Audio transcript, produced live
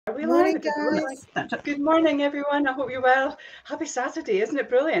Are we Morning, live? guys. Good morning, everyone. I hope you're well. Happy Saturday, isn't it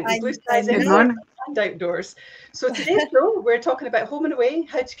brilliant? Blue skies Good indoors morning. and outdoors. So today's show, we're talking about home and away,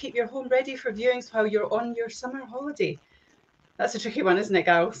 how to keep your home ready for viewings while you're on your summer holiday. That's a tricky one, isn't it,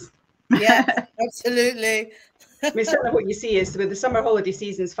 gals? Yeah, absolutely. I mean, certainly what you see is with the summer holiday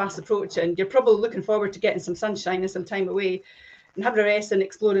season's fast approaching, you're probably looking forward to getting some sunshine and some time away and having a rest and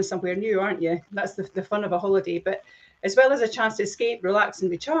exploring somewhere new, aren't you? That's the fun of a holiday. But as well as a chance to escape, relax and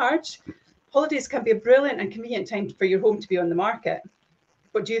recharge, holidays can be a brilliant and convenient time for your home to be on the market.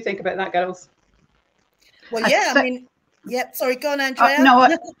 What do you think about that, girls? Well, yeah, I mean, yep. Sorry, go on, Andrea.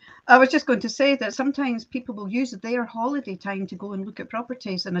 No, I was just going to say that sometimes people will use their holiday time to go and look at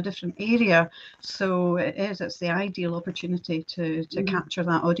properties in a different area. So it's the ideal opportunity to capture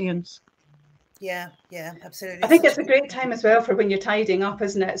that audience. Yeah, absolutely. I think it's a great time as well for when you're tidying up,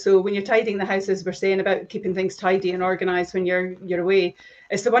 isn't it? So when you're tidying the house, as we're saying about keeping things tidy and organised when you're away,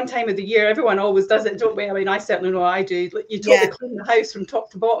 it's the one time of the year, everyone always does it, don't we? I mean, I certainly know I do. You totally clean the house from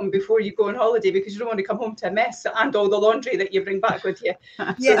top to bottom before you go on holiday because you don't want to come home to a mess and all the laundry that you bring back with you.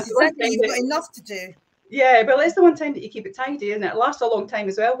 Yes, so exactly. You've got enough to do. Yeah, well, it's the one time that you keep it tidy, and it lasts a long time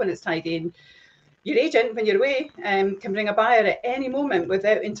as well when it's tidy. And your agent, when you're away, can bring a buyer at any moment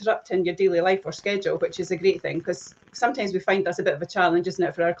without interrupting your daily life or schedule, which is a great thing because sometimes we find that's a bit of a challenge, isn't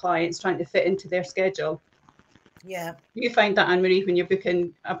it, for our clients trying to fit into their schedule. Yeah. You find that, Anne-Marie, when you're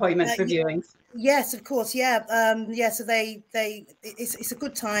booking appointments for viewings? Yes, of course. Yeah. So it's a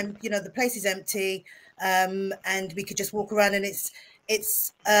good time. You know, the place is empty, and we could just walk around, and it's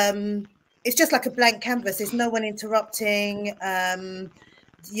just like a blank canvas. There's no one interrupting.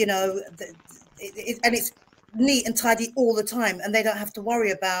 You know, and it's neat and tidy all the time, and they don't have to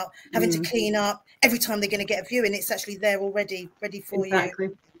worry about having to clean up every time they're going to get a viewing. It's actually there already, ready for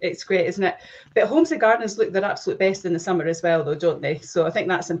you. It's great, isn't it? But homes and gardens look their absolute best in the summer as well, though, don't they? So I think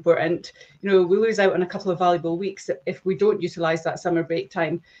that's important. You know, we lose out on a couple of valuable weeks if we don't utilise that summer break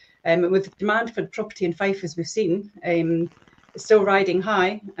time. With demand for property in Fife, as we've seen, still riding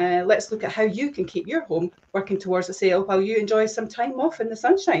high, let's look at how you can keep your home working towards a sale while you enjoy some time off in the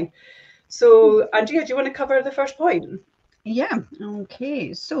sunshine. So, Andrea, do you want to cover the first point? Yeah,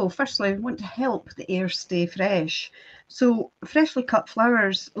 okay. So firstly, we want to help the air stay fresh. So freshly cut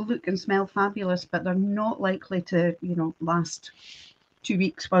flowers look and smell fabulous, but they're not likely to, last 2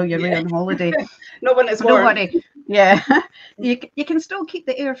 weeks while you're away on holiday. No one is warm. Don't worry. Yeah. You can still keep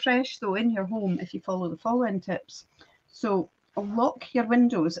the air fresh, though, in your home if you follow the following tips. So lock your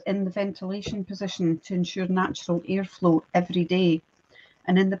windows in the ventilation position to ensure natural airflow every day.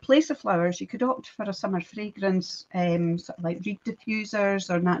 And in the place of flowers, you could opt for a summer fragrance, sort of like reed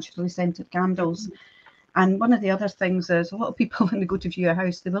diffusers or naturally scented candles. And one of the other things is a lot of people, when they go to view a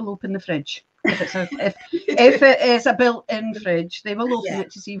house, they will open the fridge. If it is a built-in fridge, they will open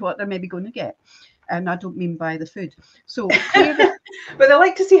it to see what they're maybe going to get. And I don't mean buy the food. So, but they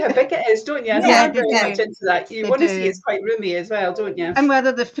like to see how big it is, don't you? Yeah, they do. Much into that. You want to see it's quite roomy as well, don't you? And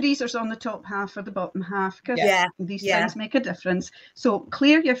whether the freezer's on the top half or the bottom half, because these things make a difference. So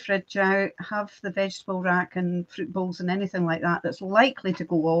clear your fridge out, have the vegetable rack and fruit bowls and anything like that that's likely to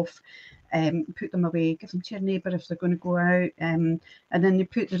go off. Put them away, give them to your neighbour if they're going to go out, and then you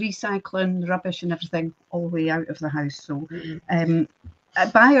put the recycling, the rubbish and everything all the way out of the house. So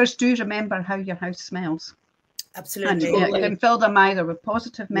buyers do remember how your house smells. Absolutely. And it can fill them either with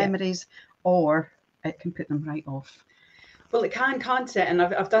positive memories or it can put them right off. Well, it can't it? And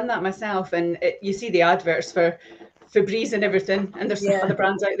I've done that myself. And you see the adverts for Febreze and everything. And there's some other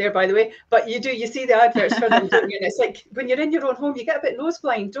brands out there, by the way. But you see the adverts for them, don't you? And it's like when you're in your own home, you get a bit nose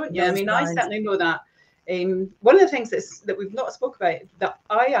blind, don't you? I mean, I certainly know that. One of the things that we've not spoke about that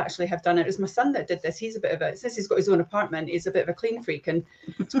I actually have done, it was my son that did this. He's a bit of since he's got his own apartment, he's a bit of a clean freak, and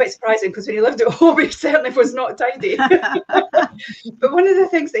it's quite surprising because when he lived at home, he certainly was not tidy. But one of the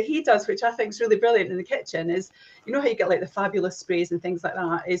things that he does, which I think is really brilliant in the kitchen, is you know how you get like the fabulous sprays and things like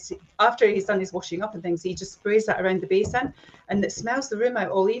that, is after he's done his washing up and things, he just sprays that around the basin and it smells the room out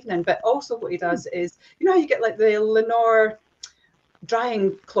all evening. But also what he does is, you know how you get like the Lenore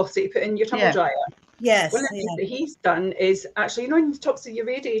drying cloths that you put in your tumble dryer? Yes. One of the things that he's done is actually, you know, on the tops of your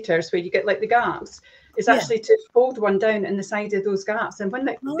radiators where you get like the gaps, is actually to fold one down in the side of those gaps. And when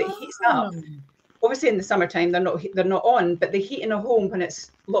it heats up, obviously in the summertime they're not on, but the heat in a home when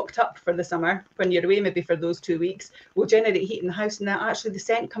it's locked up for the summer, when you're away maybe for those 2 weeks, will generate heat in the house, and that actually the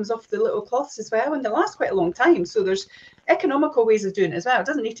scent comes off the little cloths as well, and they last quite a long time. So there's economical ways of doing it as well. It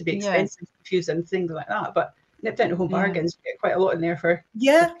doesn't need to be expensive, confusing things like that, but nipped down to Home Bargains, you get quite a lot in there for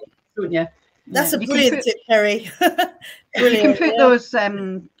don't you? That's a brilliant tip, Kerry. You can put those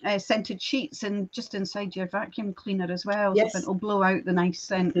scented sheets in just inside your vacuum cleaner as well. Yes. So it'll blow out the nice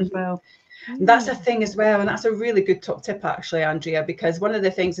scent as well. That's a thing as well, and that's a really good top tip actually, Andrea, because one of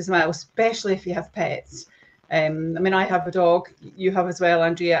the things as well, especially if you have pets, I mean, I have a dog, you have as well,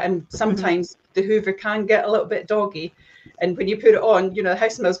 Andrea, and sometimes the Hoover can get a little bit doggy, and when you put it on, you know, the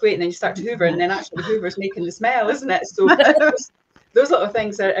house smells great, and then you start to Hoover, and then actually the Hoover's making the smell, isn't it? So those little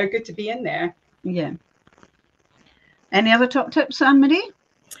things are good to be in there. Yeah. Any other top tips, Anne-Marie,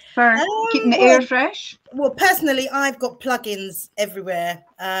 for keeping the air fresh? Well, personally, I've got plugins everywhere.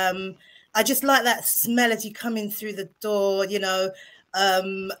 I just like that smell as you come in through the door, you know,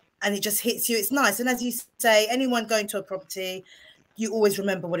 and it just hits you. It's nice. And as you say, anyone going to a property, you always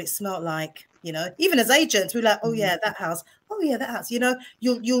remember what it smelled like, you know. Even as agents, we're like, oh yeah, that house. Oh yeah, that house. You know,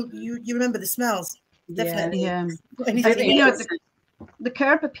 you remember the smells. Definitely. Yeah. You know, the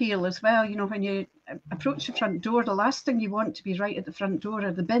curb appeal as well. You know, when you approach the front door, the last thing you want to be right at the front door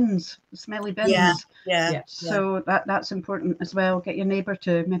are the bins, the smelly bins. Yeah. So that's important as well. Get your neighbour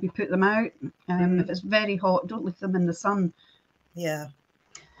to maybe put them out. If it's very hot, don't leave them in the sun. Yeah.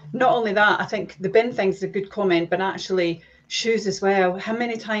 Not only that, I think the bin thing's a good comment, but actually shoes as well. How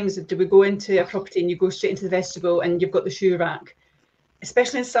many times do we go into a property and you go straight into the vestibule and you've got the shoe rack,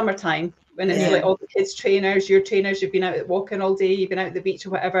 especially in summertime when it's like all the kids' trainers, your trainers, you've been out walking all day, you've been out at the beach or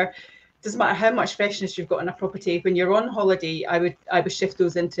whatever. Doesn't matter how much freshness you've got in a property. When you're on holiday, I would shift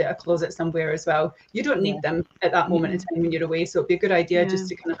those into a closet somewhere as well. You don't need them at that moment in time when you're away, so it'd be a good idea just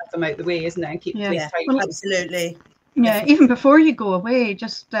to kind of have them out the way, isn't it, and keep the place tight. Well, absolutely. Yeah, even before you go away,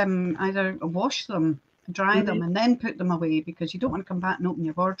 just either wash them, dry them, and then put them away, because you don't want to come back and open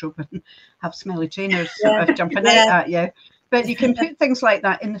your wardrobe and have smelly trainers sort of jumping out at you. But you can put things like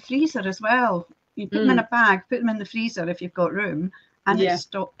that in the freezer as well. You put them in a bag, put them in the freezer if you've got room, and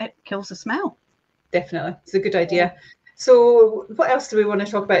it kills the smell. Definitely, it's a good idea. So what else do we want to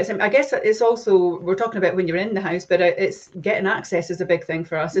talk about? I guess it's also, we're talking about when you're in the house, but it's getting access is a big thing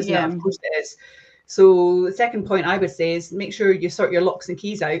for us, isn't it? Of course it is. So the second point I would say is make sure you sort your locks and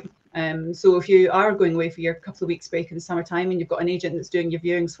keys out. So if you are going away for your couple of weeks break in the summertime and you've got an agent that's doing your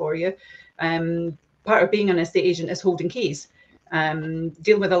viewings for you, part of being an estate agent is holding keys,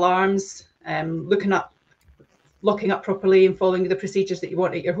 dealing with alarms, looking up, locking up properly and following the procedures that you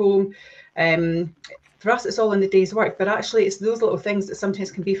want at your home. For us, it's all in the day's work, but actually it's those little things that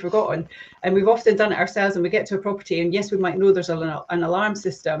sometimes can be forgotten. And we've often done it ourselves, and we get to a property and yes, we might know there's an alarm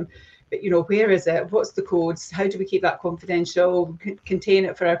system, but you know, where is it? What's the codes? How do we keep that confidential, contain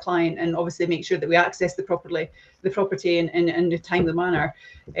it for our client, and obviously make sure that we access the property in a timely manner.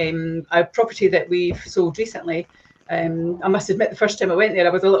 A property that we've sold recently, I must admit the first time I went there,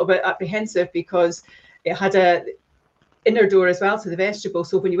 I was a little bit apprehensive because it had a inner door as well to the vestibule.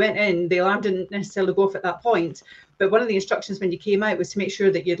 So when you went in, the alarm didn't necessarily go off at that point. But one of the instructions when you came out was to make sure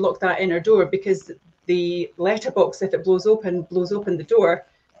that you'd lock that inner door, because the letterbox, if it blows open the door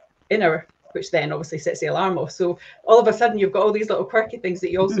inner, which then obviously sets the alarm off. So all of a sudden you've got all these little quirky things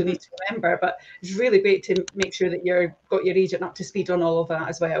that you also need to remember, but it's really great to make sure that you've got your agent up to speed on all of that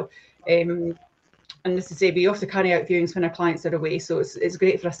as well. And as I say, we often carry out viewings when our clients are away, so it's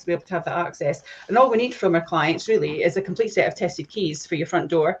great for us to be able to have that access. And all we need from our clients really is a complete set of tested keys for your front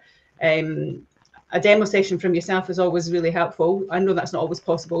door. A demo session from yourself is always really helpful. I know that's not always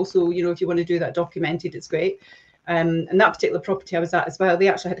possible, so you know, if you want to do that documented, it's great. And that particular property I was at as well, they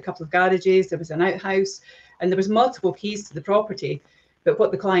actually had a couple of garages, there was an outhouse, and there was multiple keys to the property. But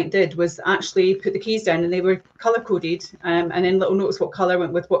what the client did was actually put the keys down, and they were color coded, and then little notes what color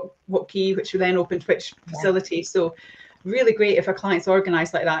went with what key, which then opened which facility. So really great if a client's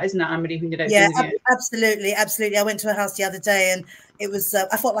organized like that, isn't it, Anne-Marie, when you're out doing the viewing? Absolutely. I went to a house the other day, and it was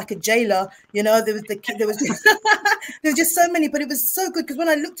I felt like a jailer, you know. There was there was just so many, but it was so good because when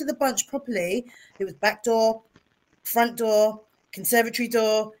I looked at the bunch properly, it was back door, front door, conservatory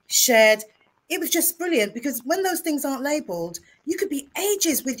door, shed. It was just brilliant, because when those things aren't labeled, you could be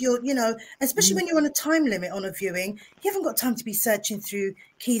ages with your, you know, especially when you're on a time limit on a viewing, you haven't got time to be searching through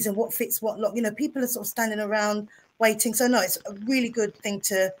keys and what fits what lock. You know, people are sort of standing around waiting. So no, it's a really good thing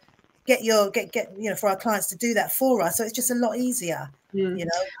to get you know, for our clients to do that for us. So it's just a lot easier. You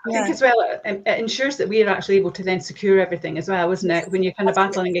know, I think as well, it ensures that we are actually able to then secure everything as well, isn't it? When you're kind of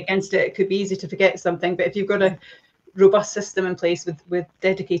battling against it, it could be easy to forget something, but if you've got a robust system in place with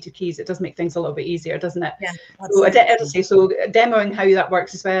dedicated keys, it does make things a little bit easier, doesn't it? Yeah, so demoing how that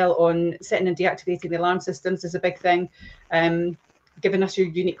works as well on setting and deactivating the alarm systems is a big thing. Giving us your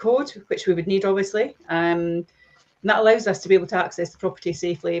unique code, which we would need obviously, and that allows us to be able to access the property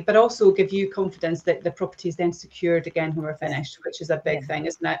safely, but also give you confidence that the property is then secured again when we're finished, which is a big thing,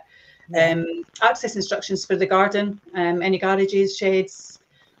 isn't it? Access instructions for the garden, any garages, sheds,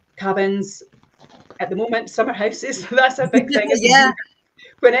 cabins. At the moment, summer houses, that's a big thing. Yeah.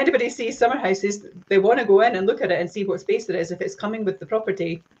 When anybody sees summer houses, they want to go in and look at it and see what space there is if it's coming with the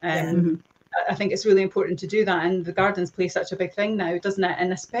property. I think it's really important to do that, and the gardens play such a big thing now, doesn't it?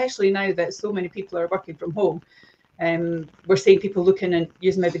 And especially now that so many people are working from home, we're seeing people looking and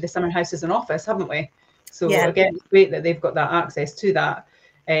using maybe the summer house as an office, haven't we? So again, it's great that they've got that access to that.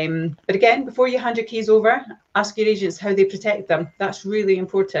 But again, before you hand your keys over, ask your agents how they protect them. That's really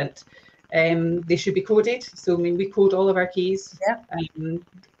important. They should be coded. So, I mean, we code all of our keys.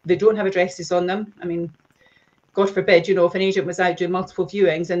 They don't have addresses on them. I mean, God forbid, you know, if an agent was out doing multiple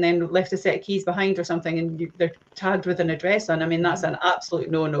viewings and then left a set of keys behind or something and they're tagged with an address on, I mean, that's an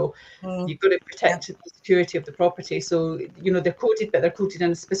absolute no-no. You've got to protect the security of the property. So, you know, they're coded, but they're coded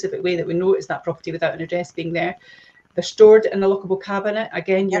in a specific way that we know it's that property without an address being there. They're stored in a lockable cabinet.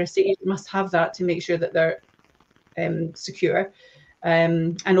 Again, your estate agent must have that to make sure that they're secure.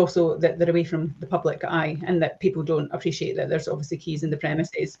 And also that they're away from the public eye and that people don't appreciate that there's obviously keys in the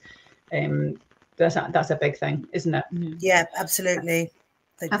premises. That's a big thing, isn't it? Yeah, absolutely.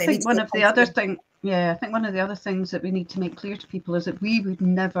 I think one of the other things that we need to make clear to people is that we would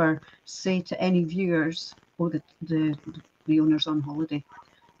never say to any viewers, oh, the owner's on holiday,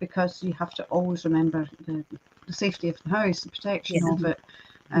 because you have to always remember the safety of the house, the protection of it.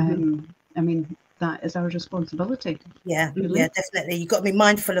 I mean, that is our responsibility. Yeah, really. Yeah, definitely. You've got to be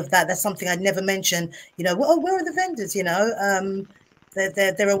mindful of that. That's something I'd never mention. You know, well, where are the vendors? You know,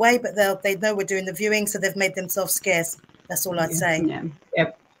 they're away, but they know we're doing the viewing, so they've made themselves scarce. That's all I'd say. Yeah.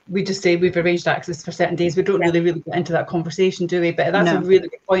 We just say we've arranged access for certain days. We don't really get into that conversation, do we? But that's a really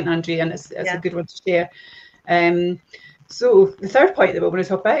good point, Andrea, and it's a good one to share. So the third point that we want to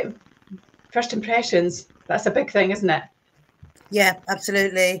talk about, first impressions. That's a big thing, isn't it? Yeah,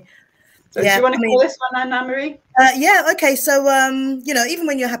 absolutely. So do you want to call this one, Anne-Marie? Yeah, okay. So, you know, even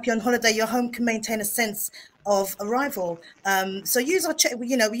when you're happy on holiday, your home can maintain a sense of arrival. So use our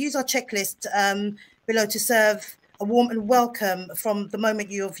we use our checklist below to serve a warm and welcome from the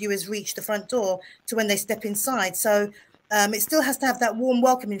moment your viewers reach the front door to when they step inside. So it still has to have that warm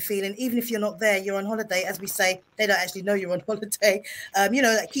welcoming feeling, even if you're not there, you're on holiday. As we say, they don't actually know you're on holiday. You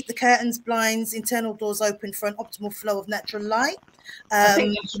know, like keep the curtains, blinds, internal doors open for an optimal flow of natural light. I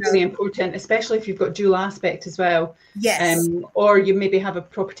think that's really important, especially if you've got dual aspect as well. Yes. Or you maybe have a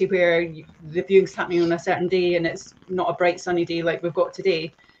property where the viewing's happening on a certain day and it's not a bright sunny day like we've got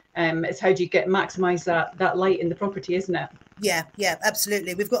today. It's how do you maximise that light in the property, isn't it? Yeah,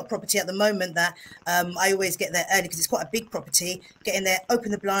 absolutely. We've got a property at the moment that I always get there early because it's quite a big property. Get in there,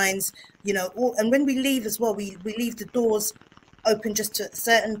 open the blinds, you know, and when we leave as well, we leave the doors open just to a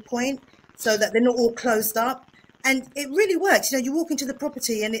certain point so that they're not all closed up. And it really works. You know, you walk into the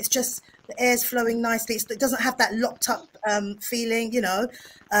property and it's just the air's flowing nicely. It doesn't have that locked up feeling, you know.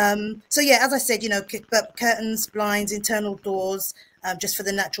 So, yeah, as I said, you know, curtains, blinds, internal doors, just for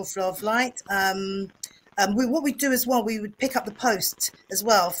the natural flow of light. What we do as well, we would pick up the post as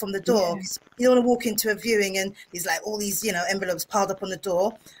well from the door. Yeah. You don't want to walk into a viewing and there's like all these, you know, envelopes piled up on the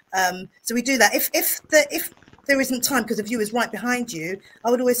door. So we do that. If there isn't time because the view is right behind you,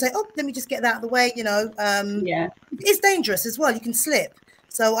 I would always say, oh, let me just get that out of the way, you know. It's dangerous as well. You can slip.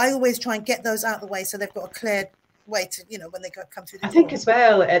 So I always try and get those out of the way so they've got a clear way to, you know, when they come through the door. I think as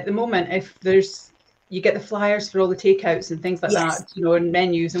well, at the moment, if you get the flyers for all the takeouts and things like that, you know, and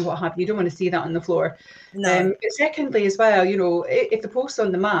menus and what have you, you don't want to see that on the floor. No. But secondly, as well, you know, if the post's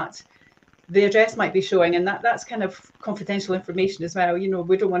on the mat, the address might be showing, and that's kind of confidential information as well. You know,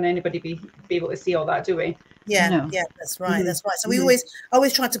 we don't want anybody be able to see all that, do we? Yeah, that's right. That's right. So we always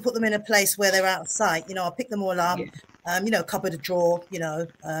try to put them in a place where they're out of sight. You know, I'll pick them all up. You know, cupboard, a drawer. You know,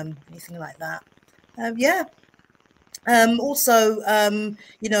 anything like that. Also,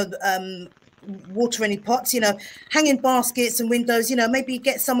 you know, water any pots. You know, hanging baskets and windows. You know, maybe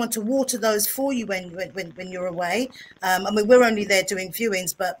get someone to water those for you when you're away. I mean, we're only there doing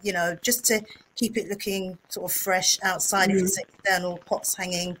viewings, but you know, just to keep it looking sort of fresh outside. If it's external pots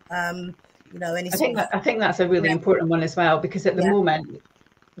hanging. You know, I think that's a really important one as well, because at the moment,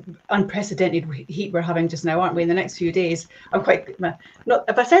 unprecedented heat we're having just now, aren't we? In the next few days, I'm quite not.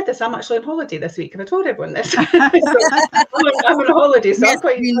 If I said this, I'm actually on holiday this week. Have I told everyone this? So I'm on a holiday, so I'm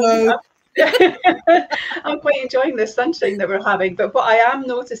quite enjoying the sunshine that we're having. But what I am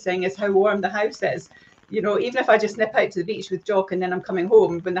noticing is how warm the house is. You know, even if I just nip out to the beach with Jock and then I'm coming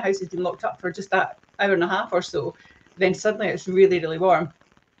home when the house has been locked up for just that hour and a half or so, then suddenly it's really, really warm.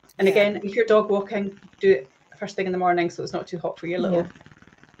 And again, if you're dog walking, do it first thing in the morning so it's not too hot for your little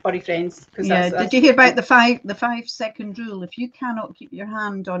furry friends. Yeah, did you hear about the 5-second rule? If you cannot keep your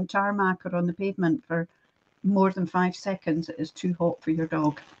hand on tarmac or on the pavement for more than 5 seconds, it is too hot for your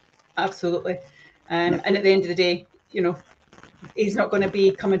dog. Absolutely. And at the end of the day, you know, he's not going to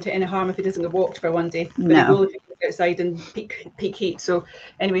be coming to any harm if he doesn't get walked for one day, but he will if he goes outside in peak heat. So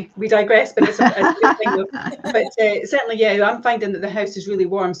anyway, we digress, but it's a good thing though. But certainly, yeah, I'm finding that the house is really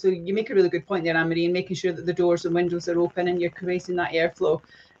warm. So you make a really good point there, Anne-Marie, and making sure that the doors and windows are open and you're creating that airflow.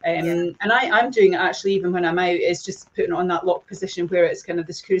 And I'm doing it actually even when I'm out, is just putting it on that lock position where it's kind of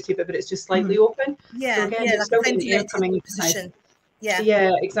the security bit, but it's just slightly open. Yeah, so again, like still a ventilated coming position.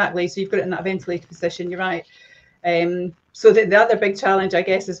 Yeah, exactly. So you've got it in that ventilated position. You're right. So the other big challenge, I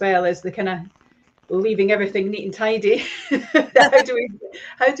guess, as well, is the kind of leaving everything neat and tidy. How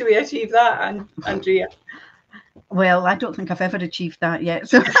do we achieve that, Andrea? Well, I don't think I've ever achieved that yet.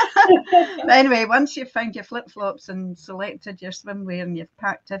 So, but anyway, once you've found your flip-flops and selected your swimwear and you've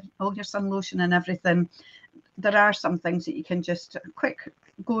packed all your sun lotion and everything, there are some things that you can just quick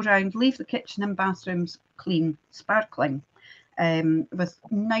go around, leave the kitchen and bathrooms clean, sparkling, with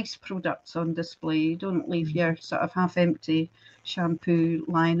nice products on display. Don't leave your sort of half-empty shampoo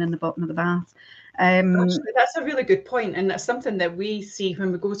lying in the bottom of the bath. Actually, that's a really good point, and that's something that we see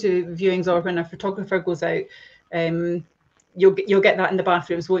when we go to viewings or when a photographer goes out. You'll get that in the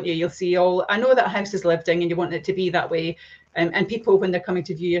bathrooms, won't you? You'll see all. I know that a house is lived in, and you want it to be that way. And people, when they're coming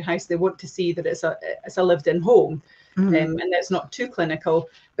to view your house, they want to see that it's a lived-in home, and that's not too clinical.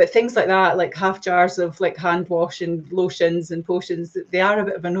 But things like that, like half jars of like hand wash and lotions and potions, they are a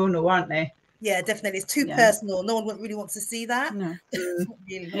bit of a no-no, aren't they? Yeah, definitely. It's too personal. No one really wants to see that. No.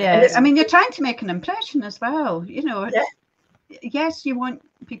 Really. Yeah, I mean, you're trying to make an impression as well. You know, yes, you want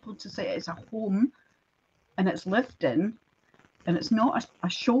people to say it's a home and it's lived in, and it's not a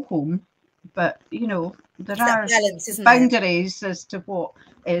show home, but you know, there are balance, boundaries as to what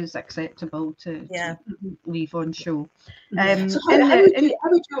is acceptable to leave on show. So how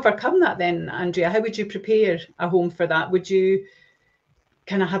would you overcome that then, Andrea? How would you prepare a home for that? Would you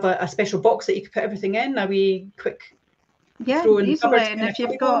kind of have a special box that you could put everything in? Are we quick? Yeah, easily. And if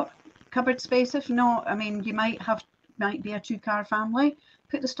you've got cupboard space, if not, I mean, you might be a 2-car family.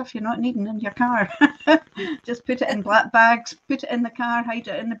 Put the stuff you're not needing in your car. Just put it in black bags, put it in the car, hide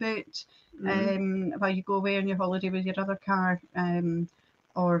it in the boot while you go away on your holiday with your other car.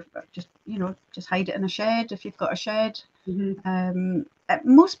 Or just hide it in a shed if you've got a shed.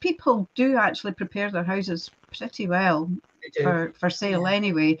 Most people do actually prepare their houses pretty well for sale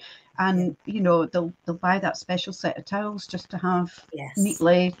anyway, and you know they'll buy that special set of towels just to have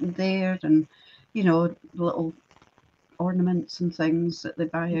neatly there, and you know little ornaments and things that they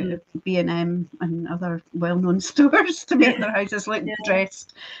buy out of B&M and other well-known stores to make their houses look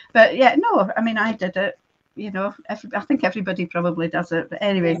dressed. But yeah, no, I mean I did it. You know, I think everybody probably does it. But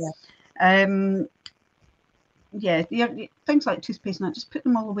anyway, things like toothpaste and that, just put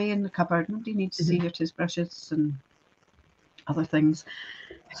them all away in the cupboard. Nobody needs to see your toothbrushes and other things.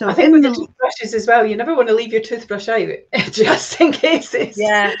 So I think with the toothbrushes as well, you never want to leave your toothbrush out just in case you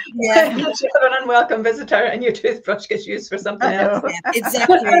have an unwelcome visitor and your toothbrush gets used for something else. Yeah,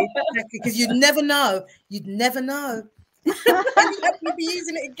 exactly, because you'd never know. You'd be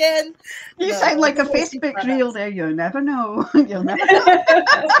using it again. You sound like a Facebook reel there. You'll never know. You'll never know.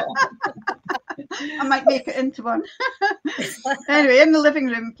 I might make it into one. Anyway, in the living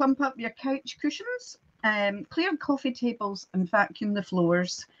room, plump up your couch cushions, clear coffee tables and vacuum the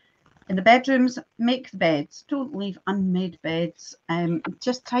floors. In the bedrooms, make the beds. Don't leave unmade beds.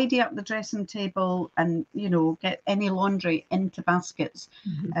 Just tidy up the dressing table and, you know, get any laundry into baskets,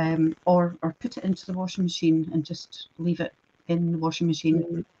 or put it into the washing machine and just leave it in the washing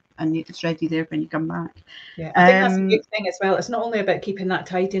machine and it's ready there when you come back. Yeah, I think that's a big thing as well. It's not only about keeping that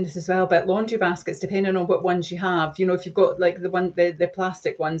tidiness as well, but laundry baskets, depending on what ones you have. You know, if you've got like the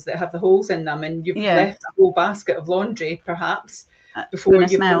plastic ones that have the holes in them and you've left a whole basket of laundry, perhaps, before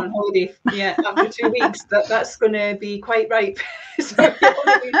you've gone on holiday, after 2 weeks, that's going to be quite ripe. So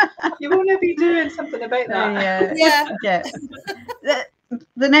you want to be doing something about that.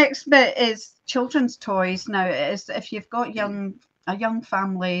 The next bit is children's toys. Now, if you've got a young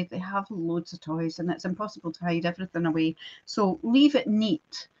family, they have loads of toys, and it's impossible to hide everything away. So leave it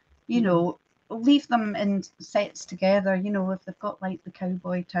neat. You know, leave them in sets together. You know, if they've got like the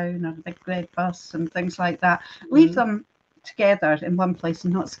cowboy town or the big red bus and things like that, leave them together in one place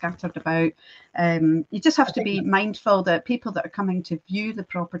and not scattered about. You just have to be mindful that people that are coming to view the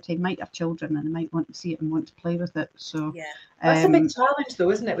property might have children and they might want to see it and want to play with it. So that's a big challenge though,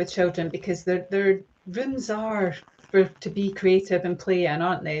 isn't it, with children, because their rooms are to be creative and play in,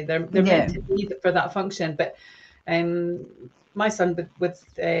 aren't they? They're meant to be for that function, but my son with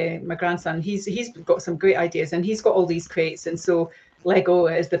my grandson, he's got some great ideas, and he's got all these crates, and so Lego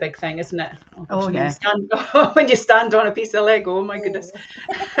is the big thing, isn't it? Oh yeah. When you stand on a piece of Lego, oh my goodness.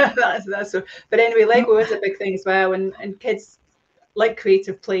 that's so. But anyway, Lego is a big thing as well, and kids like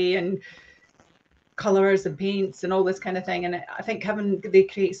creative play and colours and paints and all this kind of thing. And I think having the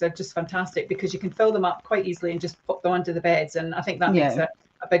crates are just fantastic because you can fill them up quite easily and just pop them onto the beds. And I think that makes a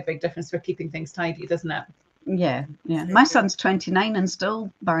big difference for keeping things tidy, doesn't it? Yeah, yeah. My son's 29 and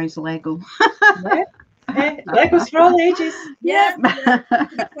still buys Lego. Lego's for all ages. Yeah.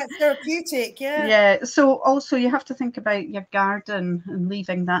 Quite therapeutic. Yeah. So also you have to think about your garden and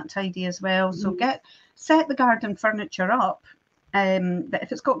leaving that tidy as well. So set the garden furniture up. But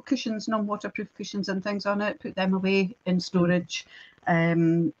if it's got cushions, non-waterproof cushions and things on it, put them away in storage,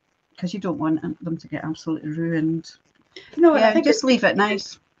 because you don't want them to get absolutely ruined. No, and I think just leave it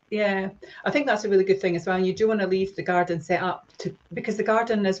nice. Yeah, I think that's a really good thing as well. And you do want to leave the garden set up because the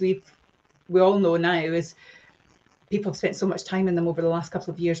garden, as we all know now, is people have spent so much time in them over the last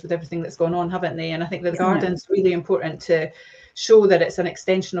couple of years with everything that's gone on, haven't they? And I think the garden's really important to show that it's an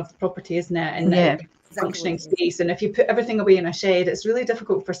extension of the property, isn't it? And functioning space. And if you put everything away in a shed, it's really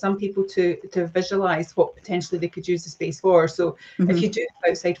difficult for some people to visualize what potentially they could use the space for. So if you do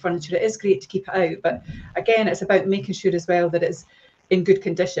have outside furniture, it is great to keep it out, but again, it's about making sure as well that it's in good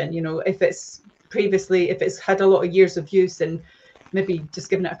condition. You know, if it's had a lot of years of use, and maybe just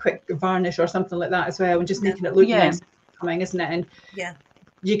giving it a quick varnish or something like that as well, and just making it look nice coming, isn't it? And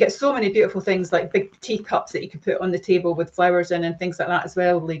you get so many beautiful things like big teacups that you can put on the table with flowers in and things like that as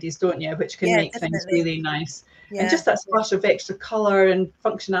well, ladies, don't you? Which can make things really nice. And just that splash of extra colour and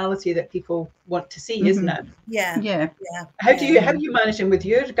functionality that people want to see, isn't it? Yeah. How do you managing with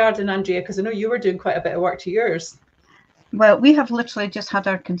your garden, Andrea? Because I know you were doing quite a bit of work to yours. Well, we have literally just had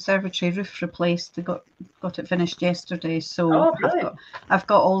our conservatory roof replaced. We got it finished yesterday, so I've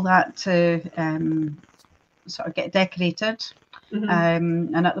got all that to sort of get decorated.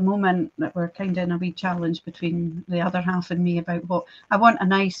 And at the moment we're kind of in a wee challenge between the other half and me about what I want. A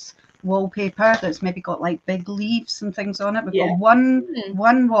nice wallpaper that's maybe got like big leaves and things on it. We've got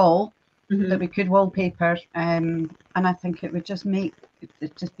one wall that we could wallpaper, and I think it would just make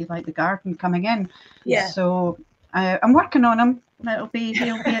it just be like the garden coming in. So I'm working on them. He'll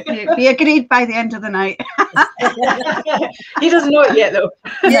be agreed by the end of the night. He doesn't know it yet, though.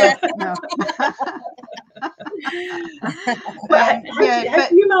 No. But how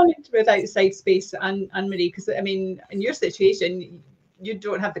do you manage with outside space, Anne-Marie? Because I mean, in your situation, you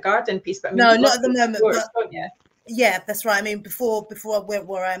don't have the garden piece, but I mean, no, not at the moment. Yours, don't you? Yeah, that's right. I mean, before I went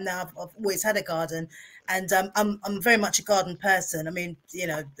where I am now, I've always had a garden, and I'm very much a garden person. I mean, you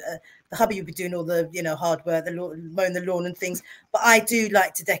know, the hubby will be doing all the hard work, mowing the lawn and things, but I do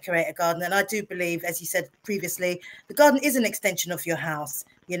like to decorate a garden, and I do believe, as you said previously, the garden is an extension of your house.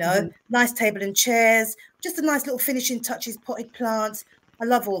 You know, nice table and chairs, just a nice little finishing touches, potted plants. I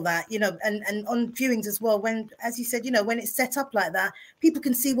love all that, you know, and on viewings as well. When, as you said, you know, when it's set up like that, people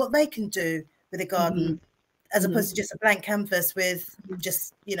can see what they can do with a garden. As opposed to just a blank canvas with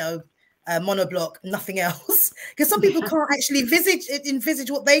just, you know, monoblock, nothing else. Because some people can't actually envisage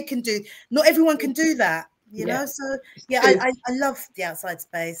what they can do. Not everyone can do that, you know. So I love the outside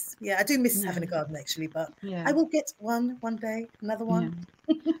space. Yeah, I do miss having a garden actually, but I will get one day, another one.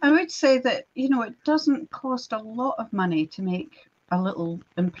 I would say that, you know, it doesn't cost a lot of money to make a little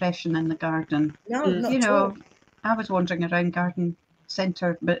impression in the garden. No, not at all. Know, I was wandering around garden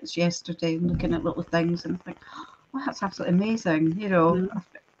centre bits yesterday and looking at little things and think, oh, that's absolutely amazing, you know.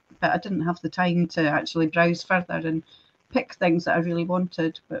 But I didn't have the time to actually browse further and pick things that I really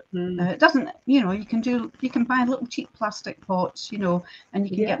wanted. But it doesn't, you know, you can buy little cheap plastic pots, you know, and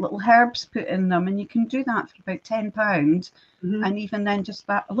you can get little herbs put in them, and you can do that for about £10. And even then just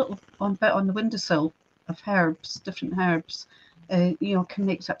that a little bit on the windowsill of herbs, different herbs, you know, can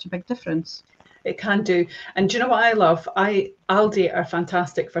make such a big difference. It can do. And do you know what I love? Aldi are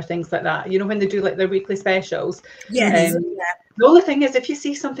fantastic for things like that. You know, when they do like their weekly specials. Yes. The only thing is, if you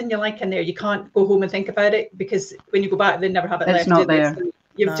see something you like in there, you can't go home and think about it, because when you go back, they never have it left. It's not there. So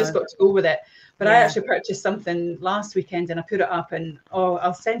you've just got to go with it. But I actually purchased something last weekend and I put it up, and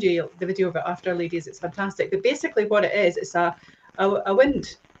I'll send you the video of it after, ladies. It's fantastic. But basically what it is, it's a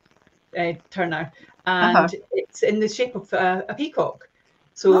wind turner, and it's in the shape of a peacock.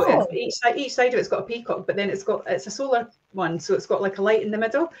 So each side of it's got a peacock, but then it's a solar one, so it's got like a light in the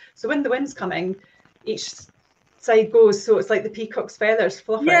middle. So when the wind's coming, each side goes, so it's like the peacock's feathers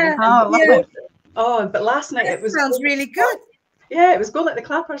fluffing. Yeah. Lovely. Oh, but last night it was sounds really good. Yeah, it was Go Like the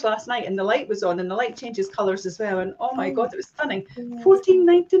Clappers last night, and the light was on, and the light changes colours as well. And oh my God, it was stunning.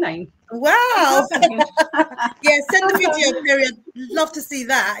 $14.99. Wow. Yeah, send the video, Mary. I'd love to see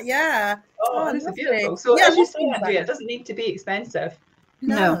that. Yeah. Oh, honestly, lovely. beautiful. So yeah, as you say, Andrea, it doesn't need to be expensive.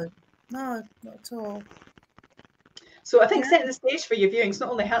 No, not at all. So I think setting the stage for your viewings not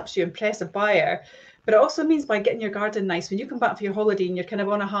only helps you impress a buyer, but it also means by getting your garden nice. When you come back for your holiday and you're kind of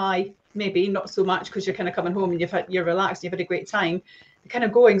on a high, maybe not so much because you're kind of coming home and you're relaxed, you've had a great time. The kind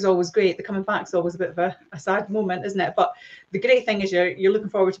of going's always great. The coming back's always a bit of a sad moment, isn't it? But the great thing is you're looking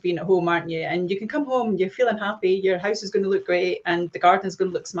forward to being at home, aren't you? And you can come home, you're feeling happy, your house is going to look great, and the garden's going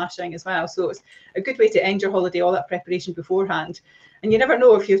to look smashing as well. So it's a good way to end your holiday, all that preparation beforehand. And you never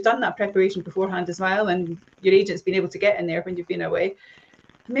know if you've done that preparation beforehand as well, and your agent's been able to get in there when you've been away.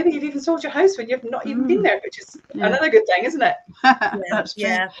 Maybe you've even sold your house when you've not even been there, which is another good thing, isn't it? That's true.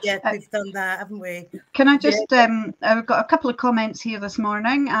 Yeah, we've done that, haven't we? Can I just, I've got a couple of comments here this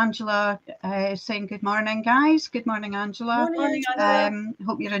morning. Angela is saying, good morning, guys. Good morning, Angela. Morning, Angela.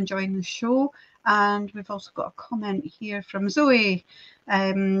 Hope you're enjoying the show. And we've also got a comment here from Zoe.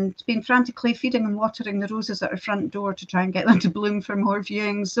 It's been frantically feeding and watering the roses at her front door to try and get them to bloom for more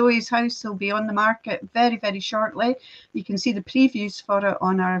viewings. Zoe's house will be on the market very, very shortly. You can see the previews for it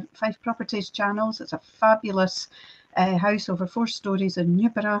on our 5 Properties channels. It's a fabulous house over 4 stories in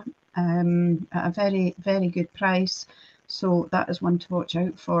Newborough at a very, very good price. So that is one to watch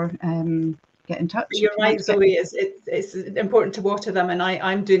out for. Get in touch. You're right, Zoe. It's important to water them, and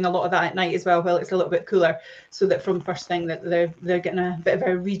I'm doing a lot of that at night as well, while it's a little bit cooler, so that from first thing that they're getting a bit of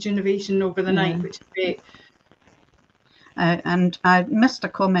a rejuvenation over the night, which is great. And I missed a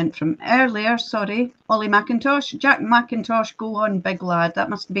comment from earlier. Sorry, Ollie McIntosh. Jack McIntosh, go on, big lad.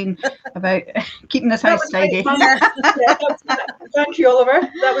 That must have been about keeping his house tidy. Thank you, Oliver.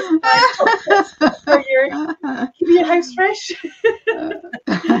 That was my top for keeping your house fresh.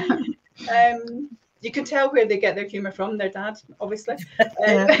 You can tell where they get their humour from, their dad, obviously.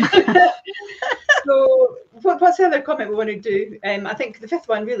 So what's the other comment we want to do? I think the 5th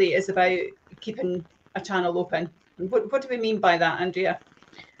one really is about keeping a channel open. What do we mean by that, Andrea?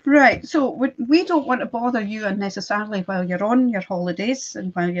 Right, so we don't want to bother you unnecessarily while you're on your holidays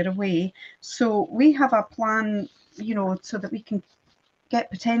and while you're away. So we have a plan, so that we can get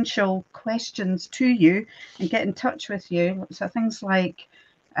potential questions to you and get in touch with you. So things like,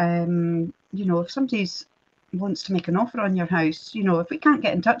 if somebody wants to make an offer on your house, if we can't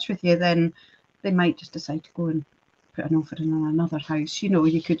get in touch with you, then they might just decide to go and put an offer in on another house.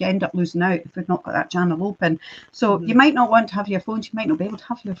 You could end up losing out if we've not got that channel open. So you might not want to have your phones, you might not be able to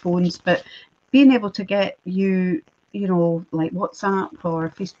have your phones, but being able to get you, like WhatsApp or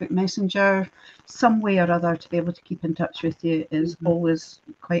Facebook Messenger, some way or other to be able to keep in touch with you is always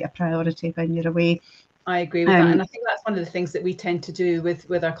quite a priority when you're away. I agree with that, and I think that's one of the things that we tend to do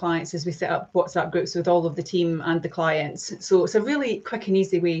with our clients is we set up WhatsApp groups with all of the team and the clients. So it's a really quick and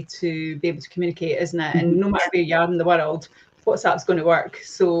easy way to be able to communicate, isn't it? And no matter where you are in the world, WhatsApp's going to work.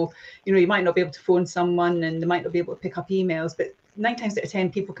 So you might not be able to phone someone, and they might not be able to pick up emails, but 9 times out of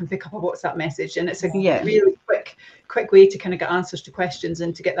 10 people can pick up a WhatsApp message, and it's a really quick way to kind of get answers to questions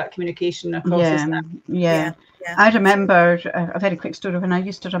and to get that communication across, isn't it? Yeah. I remember a very quick story when I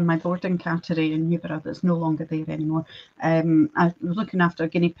used to run my boarding cattery in Newborough that's no longer there anymore. I was looking after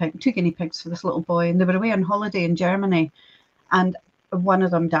 2 guinea pigs for this little boy, and they were away on holiday in Germany, and one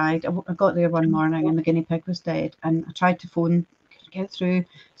of them died. I got there one morning and the guinea pig was dead, and I tried to phone, couldn't get through,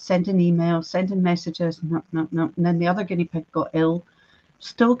 sending emails, sending messages, no. And then the other guinea pig got ill,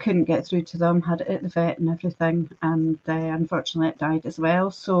 still couldn't get through to them, had it at the vet and everything, and unfortunately it died as well.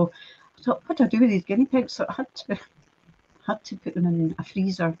 So I thought, what do I do with these guinea pigs? So I had to put them in a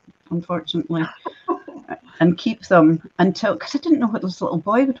freezer, unfortunately, and keep them until, because I didn't know what this little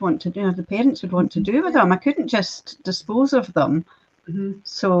boy would want to do, the parents would want to do with them. I couldn't just dispose of them.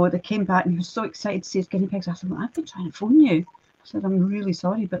 So they came back and he was so excited to see his guinea pigs. I said, well, I've been trying to phone you. I said, I'm really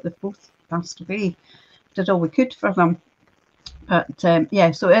sorry, but they've both passed away. Did all we could for them. But so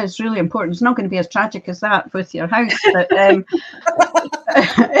it is really important. It's not going to be as tragic as that with your house, but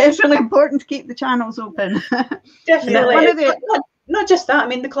it's really important to keep the channels open. Definitely. Not just that. I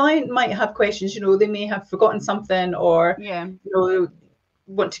mean, the client might have questions. They may have forgotten something, or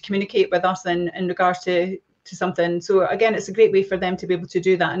want to communicate with us in regards to something. So again, it's a great way for them to be able to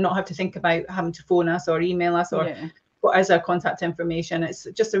do that and not have to think about having to phone us or email us or what is our contact information. It's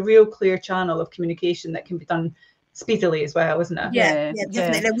just a real clear channel of communication that can be done speedily as well, isn't it? Yeah,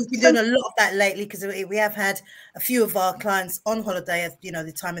 definitely. We've been doing a lot of that lately because we have had a few of our clients on holiday at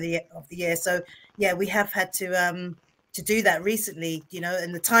the time of the year. So yeah, we have had to to do that recently, you know,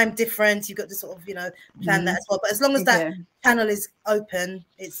 and the time difference, you've got to sort of, you know, plan that as well. But as long as that channel is open,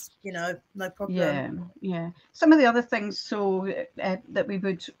 it's, you know, no problem. Yeah. Some of the other things that we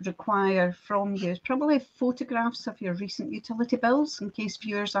would require from you is probably photographs of your recent utility bills in case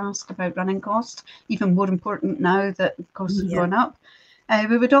viewers ask about running costs, even more important now that costs have gone up.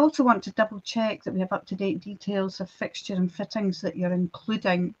 We would also want to double check that we have up-to-date details of fixture and fittings that you're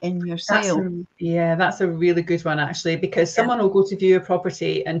including in your sale. That's a really good one, actually, because someone will go to view a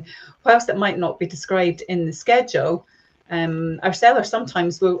property, and whilst it might not be described in the schedule, our sellers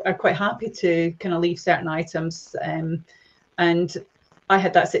sometimes are quite happy to kind of leave certain items. And I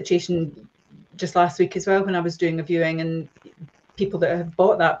had that situation just last week as well when I was doing a viewing, and people that have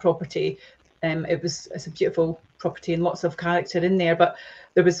bought that property, it's a beautiful property and lots of character in there, but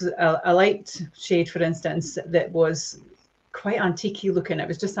there was a light shade, for instance, that was quite antique looking. It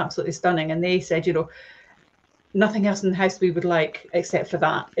was just absolutely stunning, and they said, you know, nothing else in the house we would like except for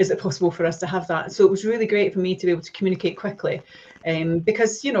that. Is it possible for us to have that? So it was really great for me to be able to communicate quickly,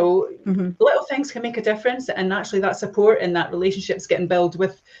 because, you know, little things can make a difference, and actually that support and that relationship's getting built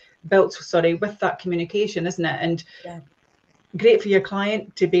with that communication, isn't it? And great for your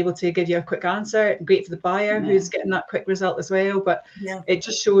client to be able to give you a quick answer, great for the buyer who's getting that quick result as well, but it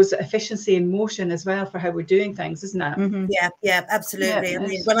just shows efficiency in motion as well for how we're doing things, isn't it? Yeah, absolutely. I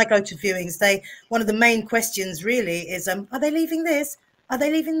mean, when I go to viewings, one of the main questions really is, are they leaving this? Are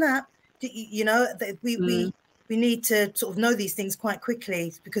they leaving that? You know, we need to sort of know these things quite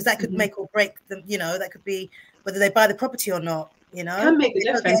quickly, because that could make or break them. You know, that could be whether they buy the property or not. You know, can make the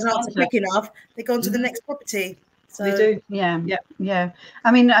difference. Quick enough, they go on to the next property. So, they do. Yeah.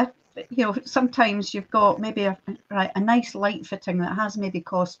 I mean, you know, sometimes you've got maybe a nice light fitting that has maybe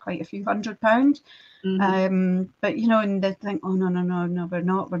cost quite a few £100. But you know, and they think, oh no, we're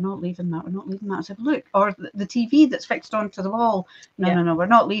not leaving that. We're not leaving that. I said, look, or the TV that's fixed onto the wall. No, we're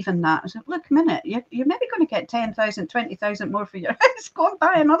not leaving that. I said, look a minute, you're maybe going to get 10,000, 20,000 more for your house. Go and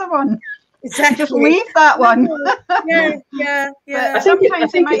buy another one. Exactly. Just leave that one. Yeah. But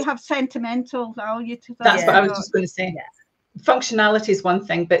sometimes they might have sentimental value to that. That's what I was just going to say. Functionality is one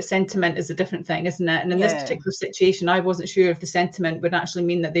thing, but sentiment is a different thing, isn't it? And in this particular situation, I wasn't sure if the sentiment would actually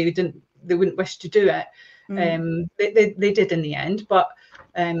mean that they wouldn't wish to do it. They did in the end, but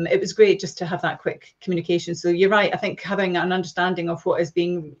it was great just to have that quick communication. So you're right. I think having an understanding of what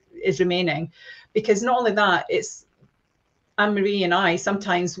is remaining, because not only that, it's Anne-Marie and I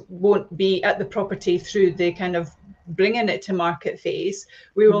sometimes won't be at the property through the kind of bringing it to market phase.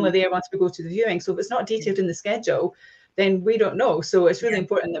 We're only there once we go to the viewing. So if it's not detailed in the schedule, then we don't know. So it's really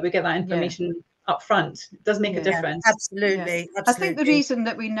important that we get that information up front. It does make a difference. Absolutely. I think the reason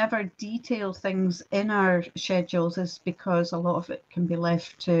that we never detail things in our schedules is because a lot of it can be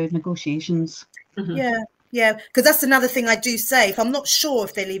left to negotiations. Yeah, because that's another thing I do say. If I'm not sure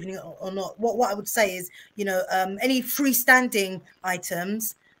if they're leaving it or not, what I would say is, you know, any freestanding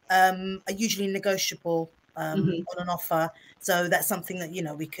items are usually negotiable on an offer. So that's something that, you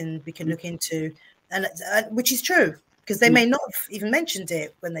know, we can look into, and which is true, because they may not have even mentioned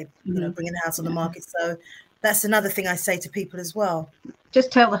it when they bring in the house on the market. So that's another thing I say to people as well. Just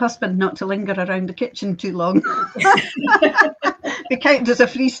tell the husband not to linger around the kitchen too long. Be counted as a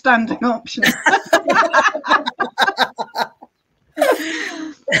freestanding option.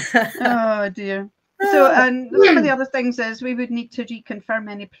 Oh dear. So, and some of the other things is we would need to reconfirm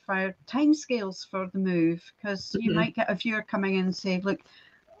any preferred timescales for the move, because you might get a viewer coming in and say, look,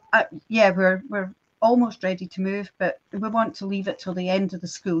 we're almost ready to move, but we want to leave it till the end of the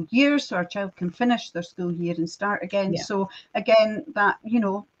school year so our child can finish their school year and start again. So again, that, you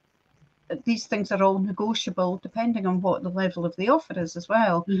know, these things are all negotiable depending on what the level of the offer is as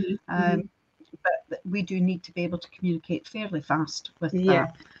well. But we do need to be able to communicate fairly fast with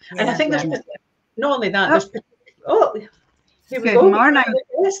that. And I think there's not only that, there's here we Good go. Morning.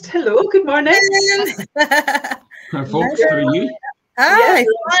 Hello, good morning. Hi folks, how are you? Hi,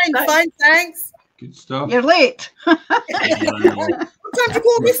 fine, thanks. Good stuff. You're late. What time do you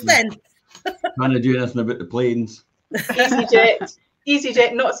call this then? Trying to do anything about the planes.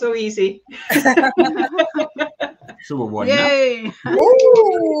 EasyJet, not so easy. So we're one. Yay! Ooh.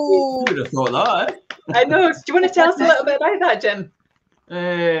 Who would have thought that? I know. Do you want to tell us a little bit about that, Jim?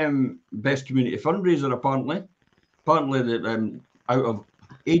 Best community fundraiser, apparently. Apparently, that out of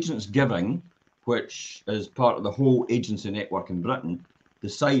Agents Giving, which is part of the whole agency network in Britain,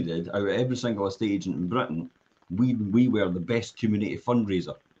 decided out of every single estate agent in Britain, we were the best community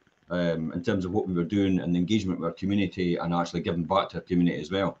fundraiser in terms of what we were doing and the engagement with our community and actually giving back to our community as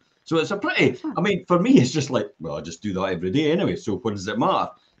well. So it's a pretty, I mean, for me, it's just like, well, I just do that every day anyway, so what does it matter?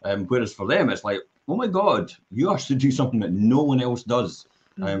 Whereas for them, it's like, oh my God, you actually do something that no one else does,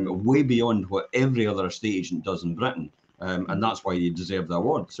 way beyond what every other estate agent does in Britain. And that's why you deserve the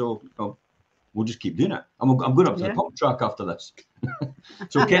award. So we'll just keep doing it. I'm going up to the pump track after this.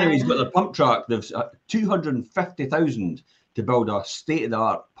 So Kennewy's got the pump track. There's 250,000 to build a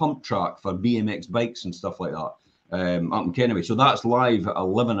state-of-the-art pump track for BMX bikes and stuff like that up in Kenneway. So that's live at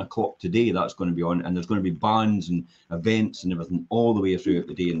 11 o'clock today. That's going to be on, and there's going to be bands and events and everything all the way throughout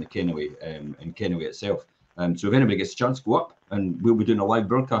the day in the Kenneway, in Kenneway itself. So if anybody gets a chance, go up, and we'll be doing a live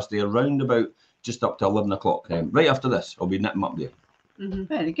broadcast there around about just up to 11 o'clock. Right after this, I'll be knitting up there.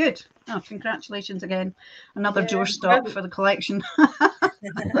 Very good. Oh, congratulations again. Another doorstop for the collection.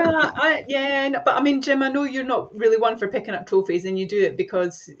 Well, but I mean, Jim, I know you're not really one for picking up trophies, and you do it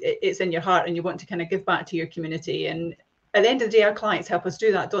because it's in your heart and you want to kind of give back to your community. And at the end of the day, our clients help us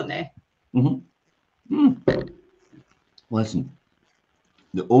do that, don't they? Listen,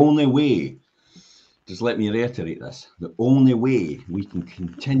 the only way, just let me reiterate this, the only way we can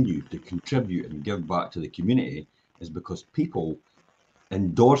continue to contribute and give back to the community is because people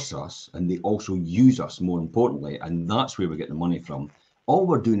endorse us and they also use us, more importantly, and that's where we get the money from. All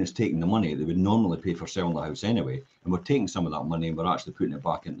we're doing is taking the money that would normally pay for selling the house anyway, and we're taking some of that money and we're actually putting it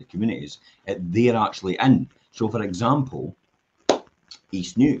back into the communities that they're actually in. So for example,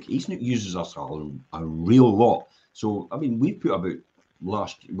 East Neuk uses us a real lot. So I mean, we've put about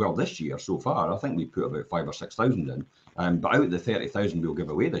this year so far, I think we put about 5,000 or 6,000 in. But out of the 30,000 we'll give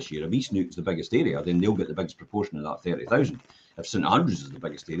away this year, if East Neuk's the biggest area, then they'll get the biggest proportion of that 30,000. If St Andrews is the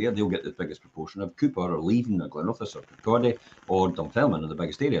biggest area, they'll get the biggest proportion. Of Cooper or Leven or Glenrothes or Kirkcaldy or Dunfermline are the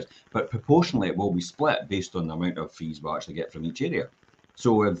biggest areas. But proportionally, it will be split based on the amount of fees we actually get from each area.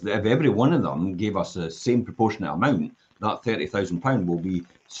 So if every one of them gave us the same proportionate amount, that £30,000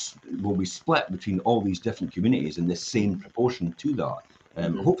 will be split between all these different communities in the same proportion to that.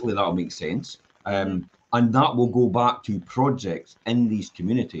 Hopefully that'll make sense. And that will go back to projects in these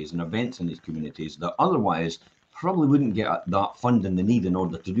communities and events in these communities that otherwise probably wouldn't get that funding they need in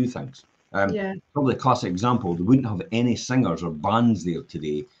order to do things. Probably a classic example, they wouldn't have any singers or bands there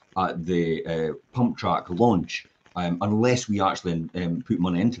today at the pump track launch unless we actually put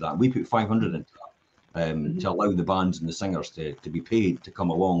money into that. We put 500 into that to allow the bands and the singers to be paid to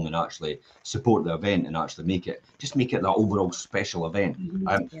come along and actually support the event and actually make it that overall special event.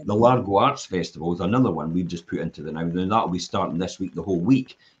 The Largo Arts Festival is another one we've just put into the now, and that'll be starting this week, the whole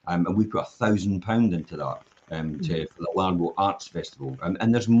week, and we put £1,000 into that. For the Largo Arts Festival,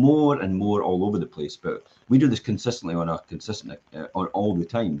 and there's more and more all over the place, but we do this consistently on all the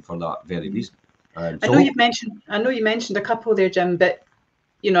time for that very reason. I know you mentioned a couple there, Jim, but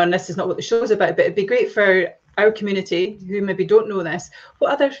and this is not what the show's about, but it'd be great for our community who maybe don't know this.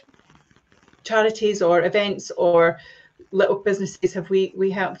 What other charities or events or little businesses have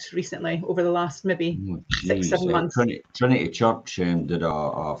we helped recently over the last maybe 6-7 months? Trinity Church did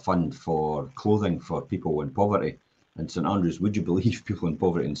a fund for clothing for people in poverty in St Andrews. Would you believe people in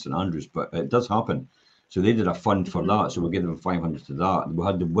poverty in St Andrews? But it does happen. So they did a fund for that. So we'll give them 500 to that. We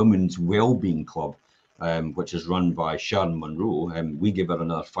had the Women's Wellbeing Club, which is run by Sharon Monroe, and we give her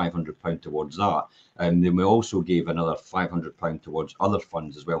another £500 towards that. And then we also gave another £500 towards other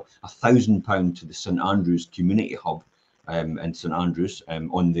funds as well. £1,000 to the St Andrews Community Hub. In St Andrews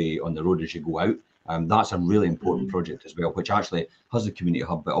on the road as you go out. That's a really important project as well, which actually has the community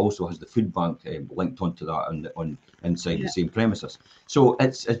hub, but also has the food bank linked onto that inside the same premises. So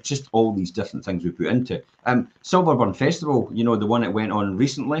it's just all these different things we put into. Silverburn Festival, the one that went on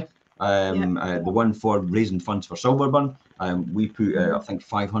recently, the one for raising funds for Silverburn. We put, I think,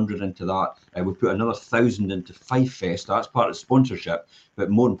 500 into that. We put another 1,000 into Fife Fest. That's part of sponsorship, but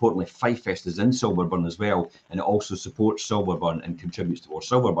more importantly, Fife Fest is in Silverburn as well, and it also supports Silverburn and contributes towards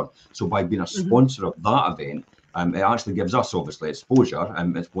Silverburn. So by being a sponsor of that event, it actually gives us, obviously, exposure.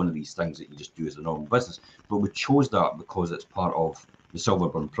 It's one of these things that you just do as a normal business, but we chose that because it's part of the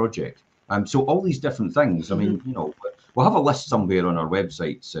Silverburn project. So all these different things, I mean, we'll have a list somewhere on our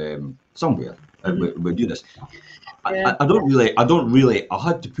websites, somewhere. We do this. I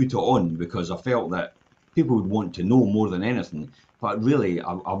had to put it on because I felt that people would want to know more than anything. But really,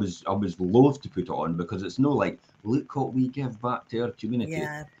 I was loath to put it on because it's no like, look what we give back to our community.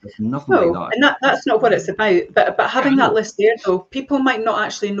 There's nothing like that. And that's not what it's about. But having that list there, though, people might not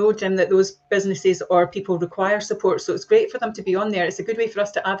actually know, Jim, that those businesses or people require support. So it's great for them to be on there. It's a good way for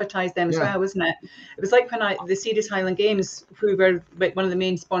us to advertise them as well, isn't it? It was like when the Ceres Highland Games, who were like one of the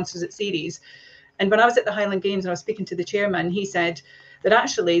main sponsors at Ceres. And when I was at the Highland Games and I was speaking to the chairman, he said that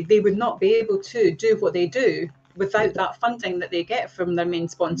actually they would not be able to do what they do without that funding that they get from their main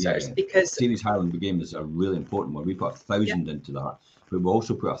sponsors. Because Ceres Highland Games is a really important one. We put 1,000 into that. but we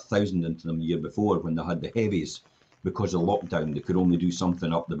also put 1,000 into them the year before when they had the heavies because of lockdown. They could only do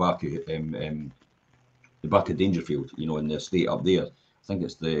something up the back of Dangerfield, you know, in the estate up there. I think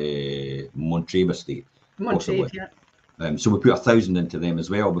it's the Montrave estate, possibly. Yeah. So we put 1,000 into them as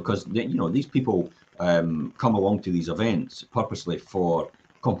well because they, you know, these people come along to these events purposely for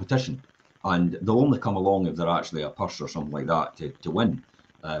competition, and they'll only come along if they're actually a purse or something like that to win.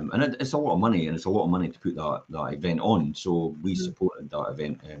 And it's a lot of money, and it's a lot of money to put that event on. So we supported that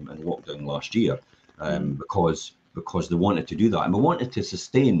event in lockdown last year because they wanted to do that, and we wanted to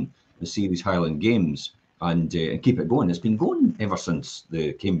sustain the Series Highland Games and keep it going. It's been going ever since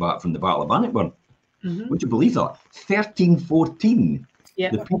they came back from the Battle of Bannockburn. Would you believe that? 1314.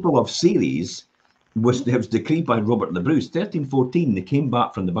 Yeah. The people of Ceres was decreed by Robert the Bruce. 1314, they came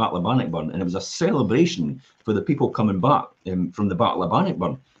back from the Battle of Bannockburn, and it was a celebration for the people coming back from the Battle of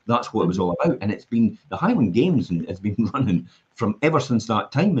Bannockburn. That's what it was all about. And it's been the Highland Games, and it's been running from ever since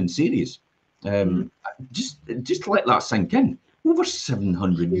that time in Ceres. Just let that sink in. Over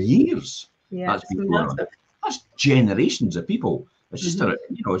 700 years. Yeah, that's been going on. That's generations of people. It's just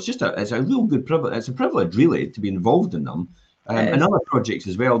it's a real good privilege. It's a privilege really to be involved in them. And other projects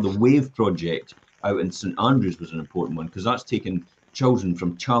as well. The WAVE project out in St Andrews was an important one because that's taken children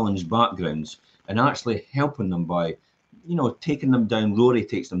from challenged backgrounds and actually helping them by, you know, taking them down. Rory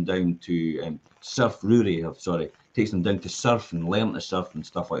takes them down to takes them down to surf and learn to surf and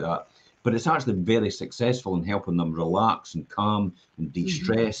stuff like that. But it's actually very successful in helping them relax and calm and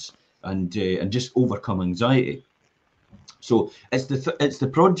de-stress and just overcome anxiety. So it's the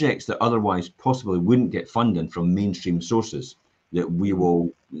projects that otherwise possibly wouldn't get funding from mainstream sources that we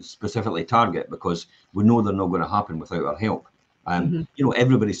will specifically target because we know they're not going to happen without our help. You know,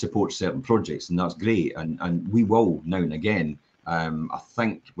 everybody supports certain projects, and that's great. And we will now and again. I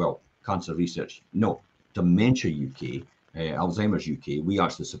think, well, Cancer Research, no, Dementia UK, Alzheimer's UK. We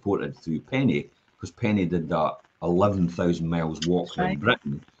actually supported through Penny because Penny did that 11,000 miles walk in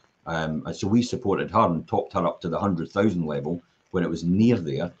Britain. And so we supported her and topped her up to the 100,000 level when it was near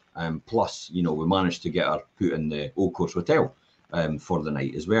there. Plus, you know, we managed to get her put in the Old Course Hotel for the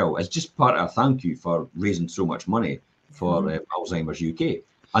night as well. It's just part of a thank you for raising so much money for Alzheimer's UK.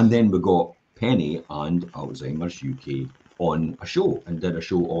 And then we got Penny and Alzheimer's UK on a show and did a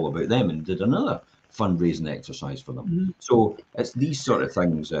show all about them and did another fundraising exercise for them. So it's these sort of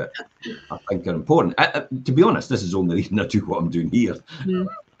things that I think are important. To be honest, this is the only reason I do what I'm doing here.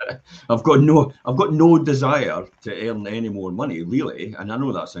 I've got no desire to earn any more money, really. And I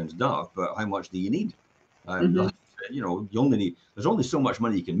know that sounds daft, but how much do you need? You know, there's only so much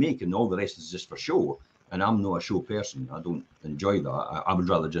money you can make, and all the rest is just for show. And I'm not a show person. I don't enjoy that. I would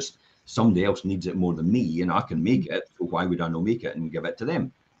rather just somebody else needs it more than me, and I can make it. So why would I not make it and give it to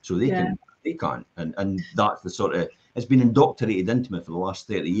them so they can? They can't. And that's the sort of, it's been indoctrinated into me for the last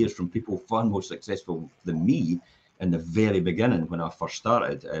 30 years from people far more successful than me in the very beginning when I first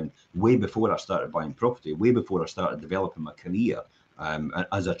started, way before I started buying property, way before I started developing my career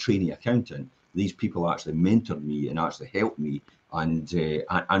as a trainee accountant. These people actually mentored me and actually helped me and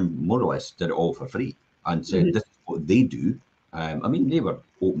more or less did it all for free and said, this is what they do. I mean, they were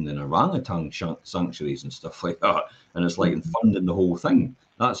opening orangutan sanctuaries and stuff like that. And it's like funding the whole thing.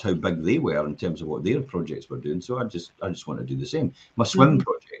 That's how big they were in terms of what their projects were doing. So I just want to do the same. My swim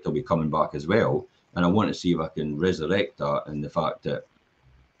project will be coming back as well. And I want to see if I can resurrect that and the fact that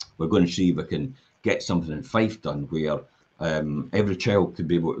we're going to see if I can get something in Fife done where every child could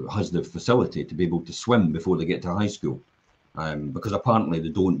be able, has the facility to be able to swim before they get to high school. Because apparently they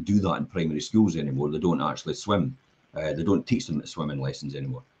don't do that in primary schools anymore. They don't actually swim. They don't teach them the swimming lessons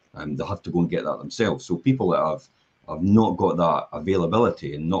anymore. They have to go and get that themselves. So people that have not got that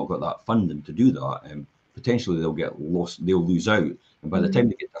availability and not got that funding to do that, potentially they'll get lost, they'll lose out. And by the time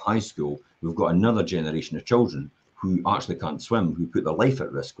they get to high school, we've got another generation of children who actually can't swim, who put their life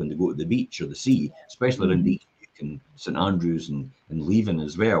at risk when they go to the beach or the sea, especially around the and St Andrews and Leven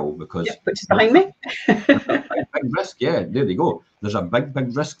as well, because which is behind me. big risk, there they go. There's a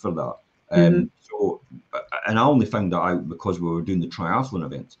big risk for that. So, and I only found that out because we were doing the triathlon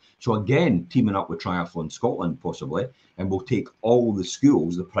events. So again, teaming up with Triathlon Scotland possibly, and we'll take all the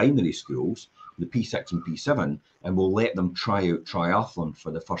schools, the primary schools, the P6 and P7, and we'll let them try out triathlon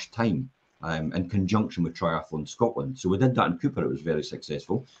for the first time in conjunction with Triathlon Scotland. So we did that in Cooper. It was very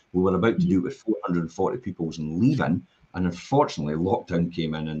successful. We were about to do it with 440 pupils in Leven, and unfortunately lockdown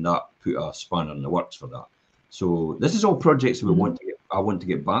came in and that put a spanner in the works for that. So this is all projects that I want to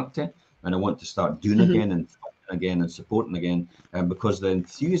get back to, and I want to start doing again and supporting again, because the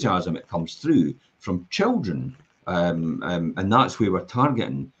enthusiasm it comes through from children, and that's where we're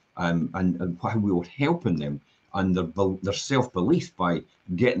targeting, and how we were helping them. and their self-belief by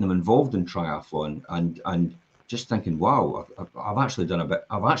getting them involved in triathlon, and just thinking, wow, I've actually done a bit.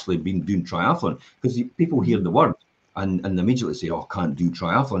 I've actually been doing triathlon, because people hear the word and they immediately say, oh, I can't do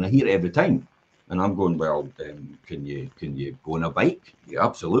triathlon. I hear it every time, and I'm going, well, can you go on a bike? Yeah,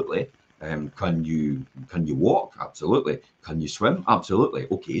 absolutely. Can you walk? Absolutely. Can you swim? Absolutely.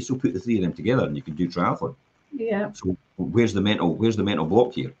 Okay, so put the three of them together and you can do triathlon. Yeah. So where's the mental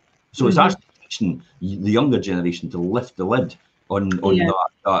block here? So it's actually teaching the younger generation to lift the lid on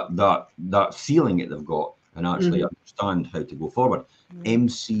that feeling that they've got, and actually understand how to go forward.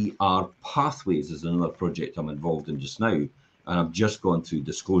 MCR Pathways is another project I'm involved in just now, and I've just gone through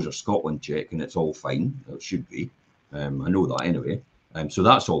Disclosure Scotland check, and it's all fine. It should be. I know that anyway. So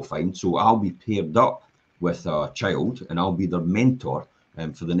that's all fine. So I'll be paired up with a child, and I'll be their mentor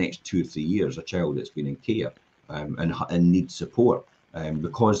for the next 2 or 3 years, a child that's been in care and needs support,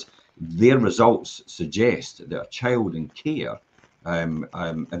 because their results suggest that a child in care,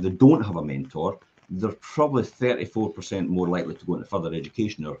 if they don't have a mentor, they're probably 34% more likely to go into further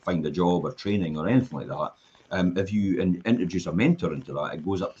education or find a job or training or anything like that. If you introduce a mentor into that, it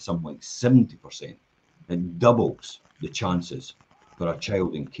goes up to something like 70%. It doubles the chances for a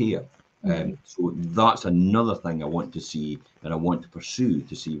child in care. So that's another thing I want to see, and I want to pursue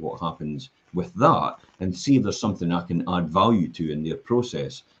to see what happens with that, and see if there's something I can add value to in their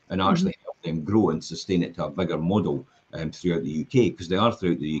process, and actually help them grow and sustain it to a bigger model throughout the UK, because they are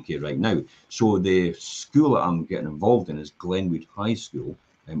throughout the UK right now. So the school that I'm getting involved in is Glenwood High School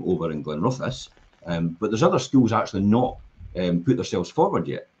over in Glenrothes, but there's other schools actually not put themselves forward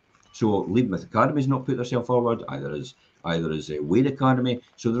yet. So Leadmouth Academy's not put themselves forward, either as Wade Academy.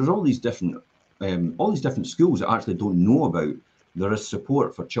 So there's all these different schools that actually don't know about there is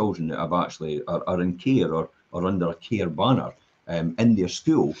support for children that have actually are in care or under a care banner in their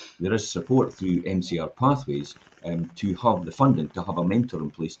school. There is support through MCR Pathways to have the funding, to have a mentor in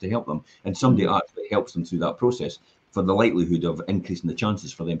place to help them, and somebody actually helps them through that process, for the likelihood of increasing the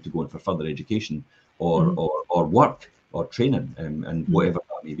chances for them to go in for further education or work or training and whatever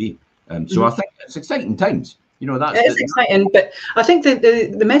that may be. So I think it's exciting times. You know, that's it's exciting, but I think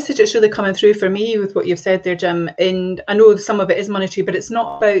the message that's really coming through for me with what you've said there, Jim, and I know some of it is monetary, but it's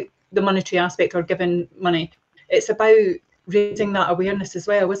not about the monetary aspect or giving money. It's about raising that awareness as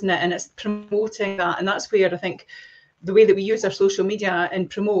well, isn't it? And it's promoting that, and that's where I think the way that we use our social media and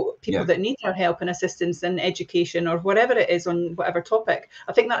promote people that need our help and assistance in education or whatever it is on whatever topic.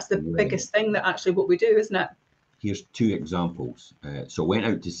 I think that's the biggest thing that actually what we do, isn't it? Here's 2 examples. So I went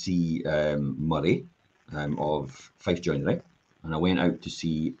out to see Murray of Fife Joinery, and I went out to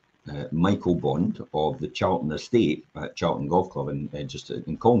see Michael Bond of the Charlton Estate at Charlton Golf Club just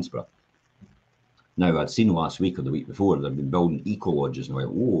in Collinsborough. Now, I'd seen last week or the week before they've been building eco lodges, and I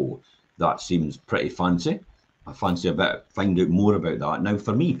went, whoa, that seems pretty fancy. I fancy a bit, find out more about that. Now,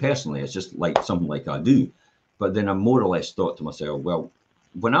 for me personally, it's just like something like I do, but then I more or less thought to myself, well,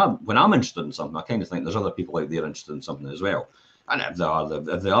 when I'm interested in something, I kind of think there's other people out there interested in something as well. And if they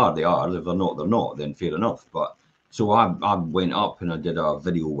are, they are. If they're not, they're not. Then fair enough. But so I went up and I did a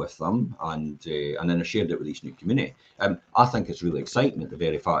video with them, and then I shared it with the East Neuk community. I think it's really exciting at the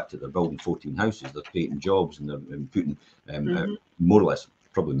very fact that they're building 14 houses, they're creating jobs, and they're putting more or less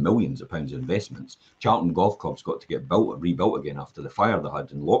probably millions of pounds of investments. Charlton Golf Club's got to get rebuilt again after the fire they had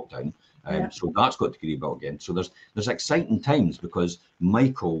in lockdown. So that's got to get rebuilt again. So there's exciting times, because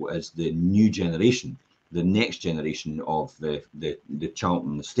Michael is the new generation, the next generation of the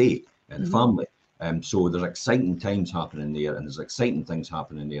Charlton estate and the family. So there's exciting times happening there, and there's exciting things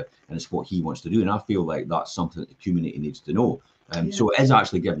happening there, and it's what he wants to do. And I feel like that's something that the community needs to know. So it is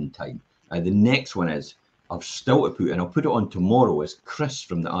actually given time. The next one is, I've still to put, and I'll put it on tomorrow, is Chris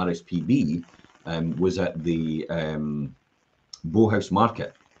from the RSPB was at the Bowhouse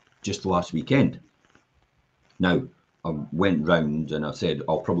Market just last weekend. Now, I went round and I said,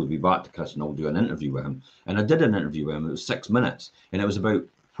 I'll probably be back to Chris and I'll do an interview with him. And I did an interview with him. It was 6 minutes. And it was about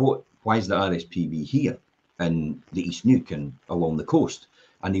why is the RSPB here in the East Neuk and along the coast?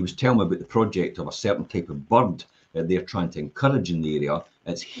 And he was telling me about the project of a certain type of bird that they're trying to encourage in the area.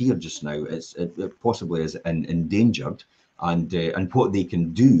 It's here just now. It possibly is endangered. And what they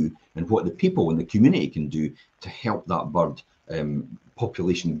can do, and what the people in the community can do to help that bird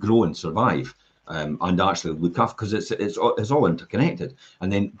population grow and survive, and actually look after, because it's all interconnected.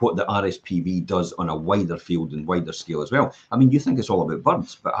 And then what the RSPB does on a wider field and wider scale as well. I mean, you think it's all about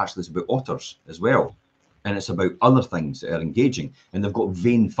birds, but actually it's about otters as well, and it's about other things that are engaging. And they've got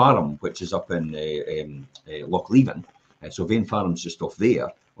Vane Farm, which is up in Lochleven. So Vane Farm's just off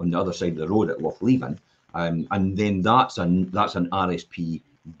there on the other side of the road at Lochleven. And then that's an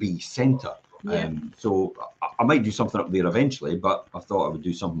RSPB centre. Yeah. So I might do something up there eventually, but I thought I would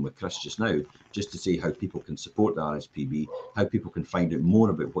do something with Chris just now, just to see how people can support the RSPB, how people can find out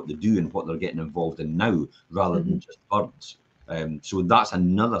more about what they do and what they're getting involved in now, rather than just birds. So that's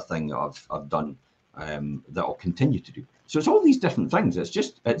another thing that I've done that I'll continue to do. So it's all these different things. It's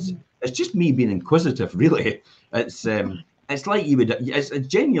just me being inquisitive, really. It's like you would, it's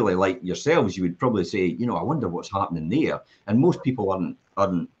genuinely like yourselves, you would probably say, you know, I wonder what's happening there. And most people aren't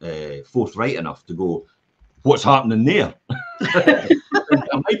forthright enough to go, what's happening there?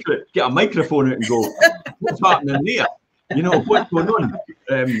 Get a microphone out and go, what's happening there? You know, what's going on?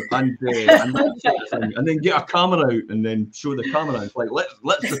 And then get a camera out and then show the camera. It's like,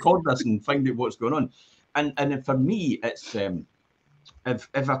 let's record this and find out what's going on. And for me, it's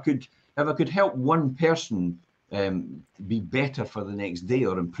if I could help one person be better for the next day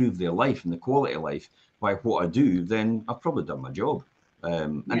or improve their life and the quality of life by what I do, then I've probably done my job.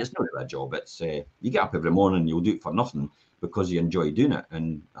 And it's not really a job. It's you get up every morning, you'll do it for nothing because you enjoy doing it.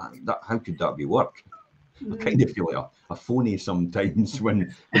 And how could that be work? I kind of feel like a phony sometimes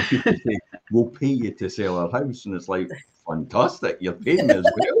when people say, we'll pay you to sell our house. And it's like, fantastic, you're paying me as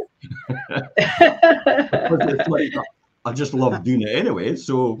well. It's like, I just love doing it anyway.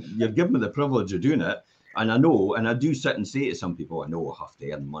 So you're giving me the privilege of doing it. And I know, and I do sit and say to some people, I know I have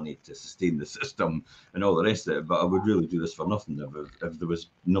to earn money to sustain the system and all the rest of it, but I would really do this for nothing if there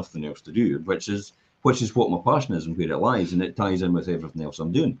was nothing else to do, which is what my passion is and where it lies, and it ties in with everything else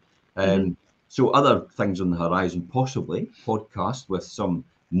I'm doing. So other things on the horizon, possibly podcasts with some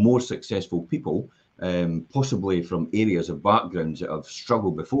more successful people, possibly from areas of backgrounds that have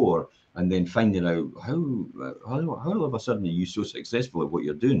struggled before, and then finding out how all of a sudden are you so successful at what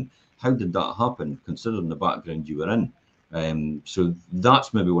you're doing? How did that happen, considering the background you were in? So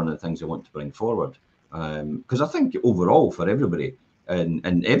that's maybe one of the things I want to bring forward, because I think overall for everybody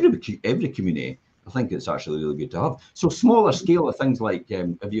and every community, I think it's actually really good to have. So smaller scale of things like,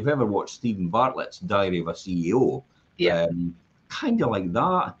 if you've ever watched Stephen Bartlett's Diary of a CEO, kind of like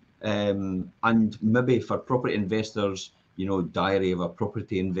that. And maybe for property investors, you know, Diary of a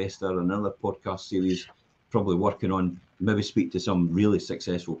Property Investor, another podcast series, probably working on, maybe speak to some really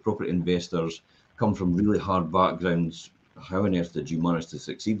successful property investors, come from really hard backgrounds. How on earth did you manage to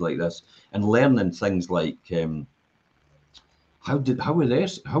succeed like this? And learning things like, how were they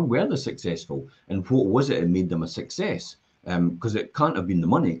successful, and what was it that made them a success? Because it can't have been the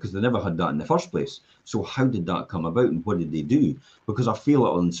money, because they never had that in the first place. So how did that come about, and what did they do? Because I feel it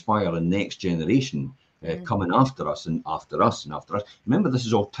will inspire a next generation coming after us and after us and after us. Remember, this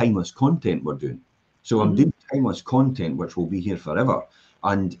is all timeless content we're doing. So I'm doing timeless content which will be here forever.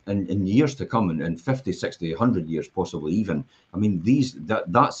 And in years to come, in 50, 60, 100 years, possibly even, I mean,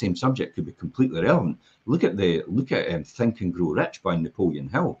 that same subject could be completely relevant. Look at Think and Grow Rich by Napoleon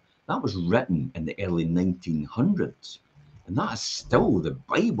Hill. That was written in the early 1900s. And that is still the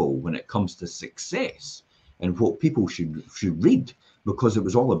Bible when it comes to success and what people should read, because it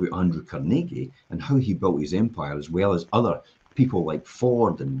was all about Andrew Carnegie and how he built his empire, as well as other people like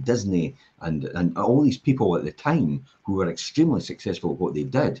Ford and Disney and all these people at the time who were extremely successful at what they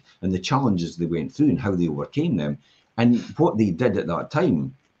did and the challenges they went through and how they overcame them. And what they did at that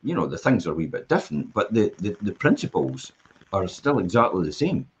time, you know, the things are a wee bit different, but the principles are still exactly the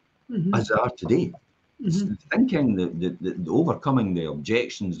same as they are today. Thinking, the overcoming the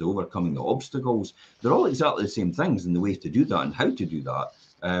objections, the overcoming the obstacles, they're all exactly the same things, and the way to do that and how to do that,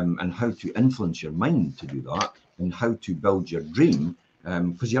 and how to influence your mind to do that, and how to build your dream,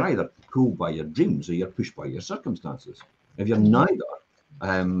 because you're either pulled by your dreams or you're pushed by your circumstances. If you're neither,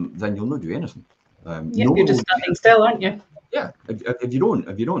 then you'll not do anything. You're just standing still, aren't you? Yeah, if you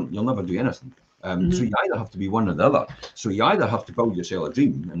don't, you'll never do anything. So you either have to be one or the other. So you either have to build yourself a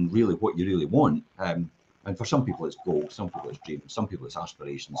dream and really what you really want. And for some people it's goals, some people it's dreams, some people it's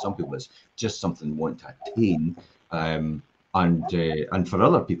aspirations, some people it's just something they want to attain. And for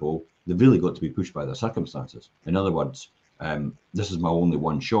other people, they've really got to be pushed by their circumstances. In other words, this is my only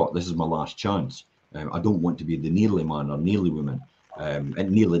one shot. This is my last chance. I don't want to be the nearly man or nearly woman.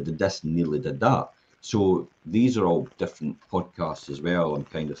 And nearly did this and nearly did that. So these are all different podcasts as well. I'm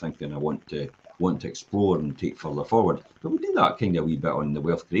kind of thinking I want to explore and take further forward. But we do that kind of a wee bit on the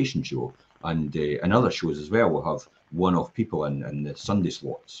Wealth Creation Show, and other shows as well. We'll have one-off people in the Sunday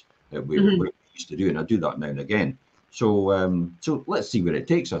slots that we used to do, and I do that now and again. So so let's see where it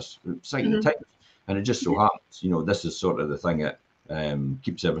takes us. Exciting times, and it just so happens, you know, this is sort of the thing that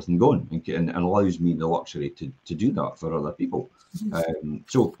keeps everything going and allows me the luxury to do that for other people.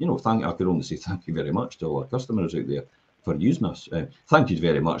 So, you know, I could only say thank you very much to all our customers out there for using us. Thank you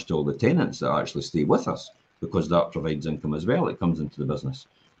very much to all the tenants that actually stay with us, because that provides income as well. It comes into the business.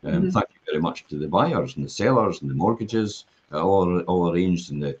 Thank you very much to the buyers and the sellers and the mortgages, all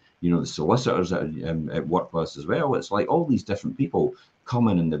arranged, and the the solicitors that work with us as well. It's like all these different people come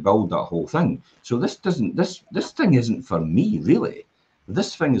in and they build that whole thing. So this thing isn't for me really.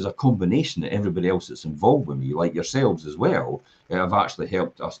 This thing is a combination of everybody else that's involved with me, like yourselves as well, have actually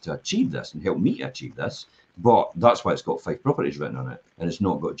helped us to achieve this and helped me to achieve this. But that's why it's got Fife Properties written on it, and it's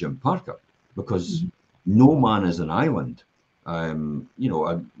not got Jim Parker, because no man is an island.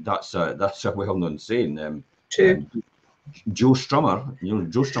 That's a well-known saying. True. Joe Strummer,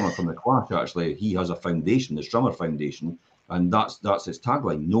 Joe Strummer from the Clash, actually, he has a foundation, the Strummer Foundation, and that's his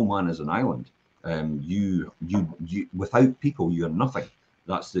tagline: "No man is an island." You without people, you're nothing.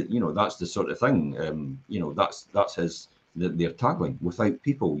 That's the sort of thing. That's their tagline: "Without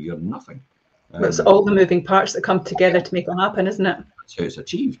people, you're nothing." It's all the moving parts that come together to make it happen, isn't it? That's how it's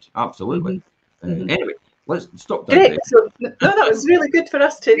achieved. Absolutely. Anyway, let's stop that. Great. So, no, that was really good for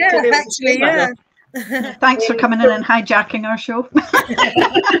us to. Yeah, to be able actually, to yeah. Thanks for coming in and hijacking our show.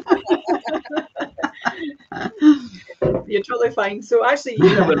 You're totally fine. So actually,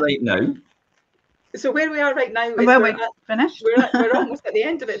 Where we're right now. So where we are right now is we're finished. We're almost at the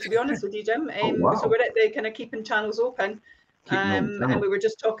end of it, to be honest with you, Jim. Wow. So we're at the kind of keeping channels open. And we were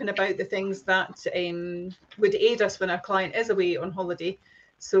just talking about the things that would aid us when our client is away on holiday.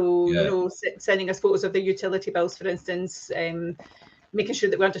 So, sending us photos of their utility bills, for instance, making sure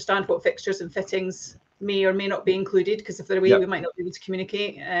that we understand what fixtures and fittings may or may not be included, because if they're away, we might not be able to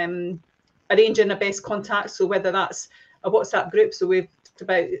communicate. Arranging a best contact, so whether that's a WhatsApp group. So we've talked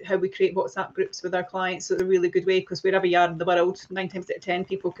about how we create WhatsApp groups with our clients. So it's a really good way, because wherever you are in the world, 9 times out of 10,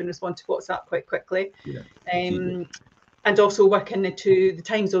 people can respond to WhatsApp quite quickly. And also working to the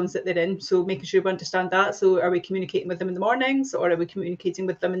time zones that they're in. So making sure we understand that. So are we communicating with them in the mornings, or are we communicating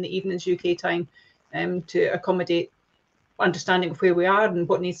with them in the evenings, UK time, to accommodate understanding of where we are and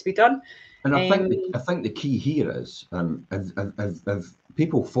what needs to be done. And I think the key here is if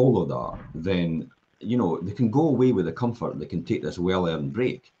people follow that, then they can go away with the comfort. They can take this well-earned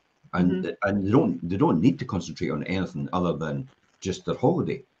break, and they don't need to concentrate on anything other than just their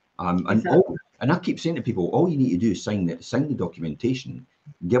holiday. And I keep saying to people, all you need to do is sign the documentation,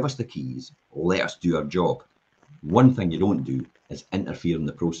 give us the keys, let us do our job. One thing you don't do is interfere in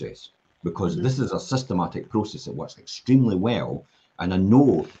the process, because this is a systematic process that works extremely well. And I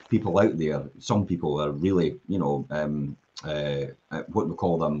know people out there, some people are really, what we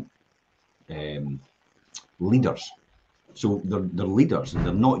call them, leaders. So they're leaders, and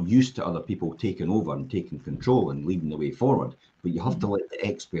they're not used to other people taking over and taking control and leading the way forward. But you have to let the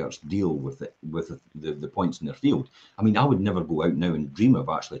experts deal with it, with the points in their field. I mean, I would never go out now and dream of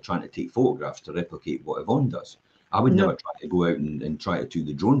actually trying to take photographs to replicate what Yvonne does. I would never try to go out and try to do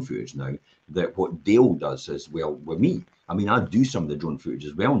the drone footage now. That what Dale does as well with me. I mean, I do some of the drone footage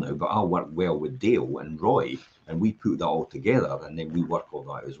as well now, but I work well with Dale and Roy, and we put that all together, and then we work all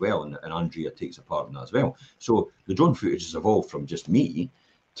that as well, and Andrea takes a part in that as well. So the drone footage has evolved from just me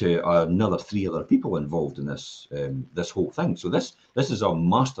to another 3 other people involved in this this whole thing. So this is a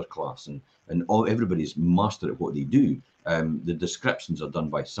masterclass, and everybody's master at what they do. The descriptions are done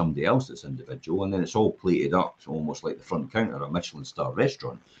by somebody else that's individual, and then it's all plated up, almost like the front counter at a Michelin star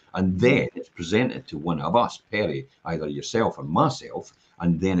restaurant, and then it's presented to one of us, Perry, either yourself or myself,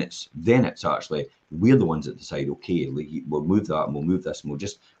 and then it's actually we're the ones that decide, okay, we'll move that and we'll move this, and we'll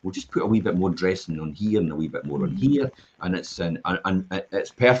just put a wee bit more dressing on here and a wee bit more on here, and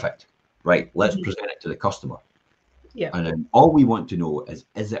it's perfect. Right, let's present it to the customer. Yeah. And all we want to know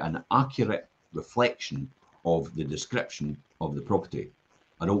is it an accurate reflection of the description of the property?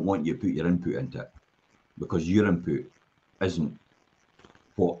 I don't want you to put your input into it, because your input isn't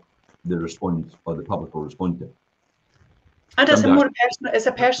what the response or the public will respond to. And it's it's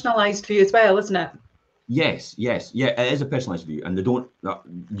a personalised view as well, isn't it? Yes, yeah, it is a personalised view, and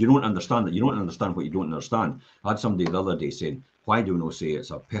you don't understand it. You don't understand what you don't understand. I had somebody the other day saying, "Why do we not say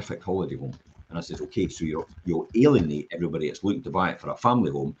it's a perfect holiday home?" And I said, "Okay, so you'll alienate everybody that's looking to buy it for a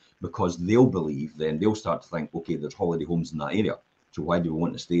family home, because they'll believe, then they'll start to think, okay, there's holiday homes in that area, so why do we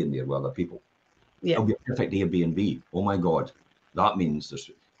want to stay in there with other people? It'll be a perfect Airbnb. Oh my God, that means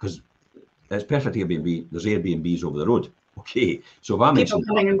because it's perfect Airbnb. There's Airbnbs over the road. Okay, so if I mention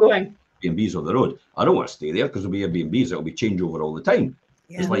people coming and going, Airbnbs over the road, I don't want to stay there, because there'll be Airbnbs that'll be changeover all the time.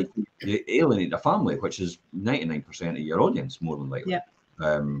 It's like you alienate a family, which is 99% of your audience, more than likely.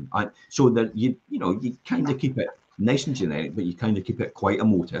 So that you kind of keep it nice and generic, but you kind of keep it quite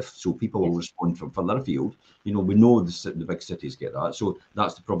emotive, so people will respond from further afield. We know the big cities get that, so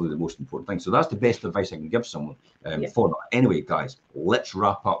that's probably the most important thing. So that's the best advice I can give someone for that. Anyway, guys, let's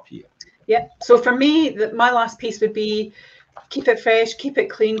wrap up here. Yeah. So for me, my last piece would be keep it fresh, keep it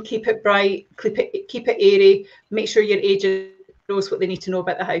clean, keep it bright, keep it airy. Make sure your agent knows what they need to know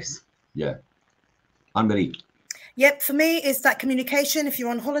about the house. Yeah. Anne-Marie. Yep, for me, it's that communication. If you're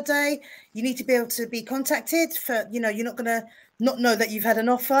on holiday, you need to be able to be contacted for, you know, you're not going to not know that you've had an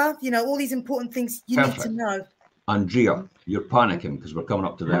offer. You know, all these important things you need to know. Andrea, you're panicking because we're coming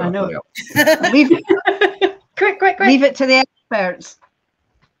up to the I know. Quick. Leave it to the experts.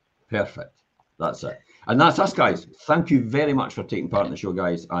 Perfect. That's it. And that's us, guys. Thank you very much for taking part in the show,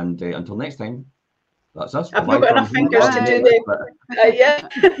 guys. And until next time, that's us. I've not got enough fingers to do the...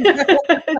 yeah.